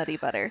 call it the Nutty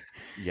Butter.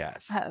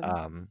 Yes.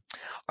 Um,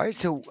 All right.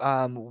 So,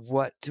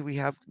 what do we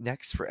have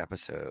next for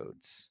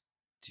episodes?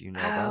 Do you know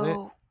about it?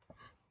 oh,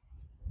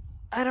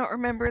 I don't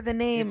remember the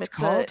name. It's It's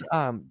a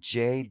called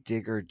J.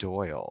 Digger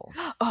Doyle.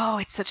 oh,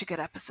 it's such a good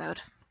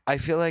episode. I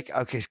feel like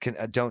okay,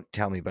 don't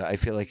tell me, but I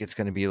feel like it's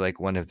going to be like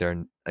one of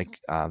their like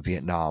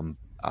Vietnam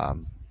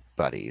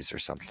buddies or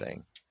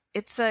something.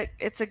 It's a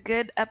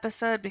good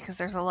episode because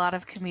there's a lot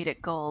of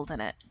comedic gold in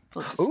it.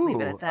 We'll just leave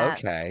it Ooh, at that.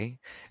 okay.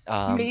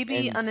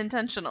 Maybe And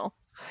unintentional.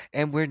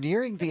 we're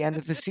nearing the end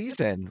of the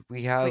season. We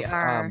We have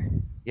are.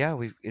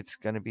 it's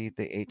going to be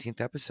the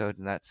 18th episode,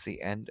 and that's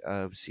the end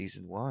of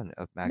season 1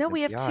 of No, Magnum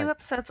we have P.I. 2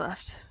 episodes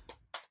left.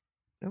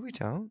 No, we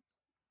don't.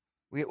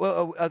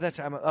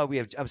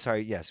 I'm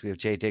sorry. Yes, we have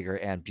Jay Digger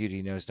and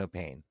Beauty Knows No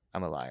Pain.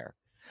 I'm a liar.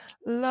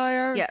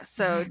 Liar. Yeah,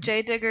 so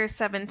Jay Digger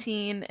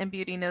 17 and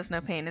Beauty Knows No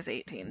Pain is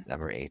 18.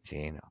 Number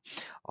 18.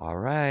 All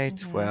right.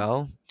 Mhm.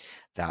 Well,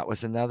 that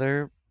was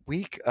another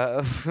week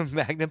of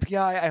Magnum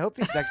P.I. I hope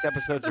these next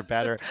episodes are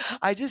better.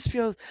 I just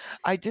feel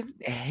I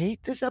didn't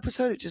hate this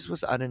episode. It just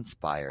was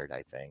uninspired,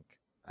 I think.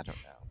 I don't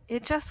know.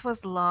 It just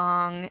was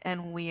long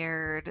and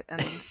weird,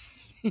 and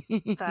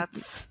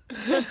that's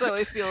how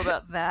I feel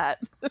about that.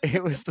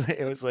 It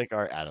was like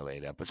our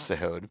Adelaide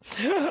episode.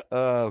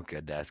 Oh,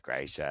 goodness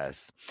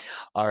gracious.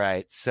 All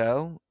right.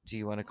 So, do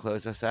you want to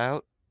close us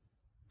out?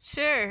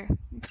 Sure.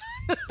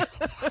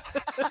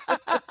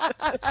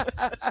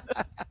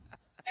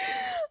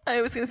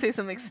 I was going to say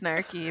something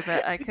snarky,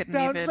 but I couldn't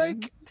Sounds even.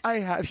 like I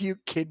have you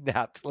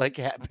kidnapped like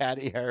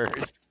Patty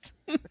Hearst.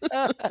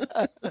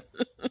 Oh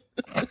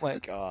my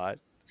God.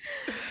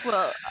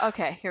 Well,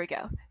 okay, here we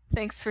go.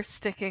 Thanks for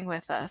sticking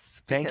with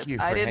us. Thank you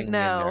for I didn't hanging in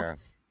know there.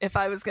 if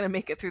I was going to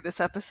make it through this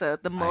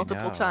episode the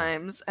multiple know.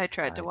 times I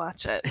tried to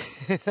watch it.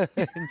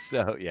 And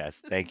so,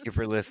 yes, thank you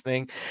for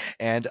listening,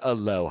 and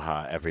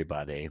aloha,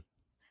 everybody.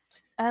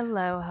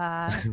 Aloha.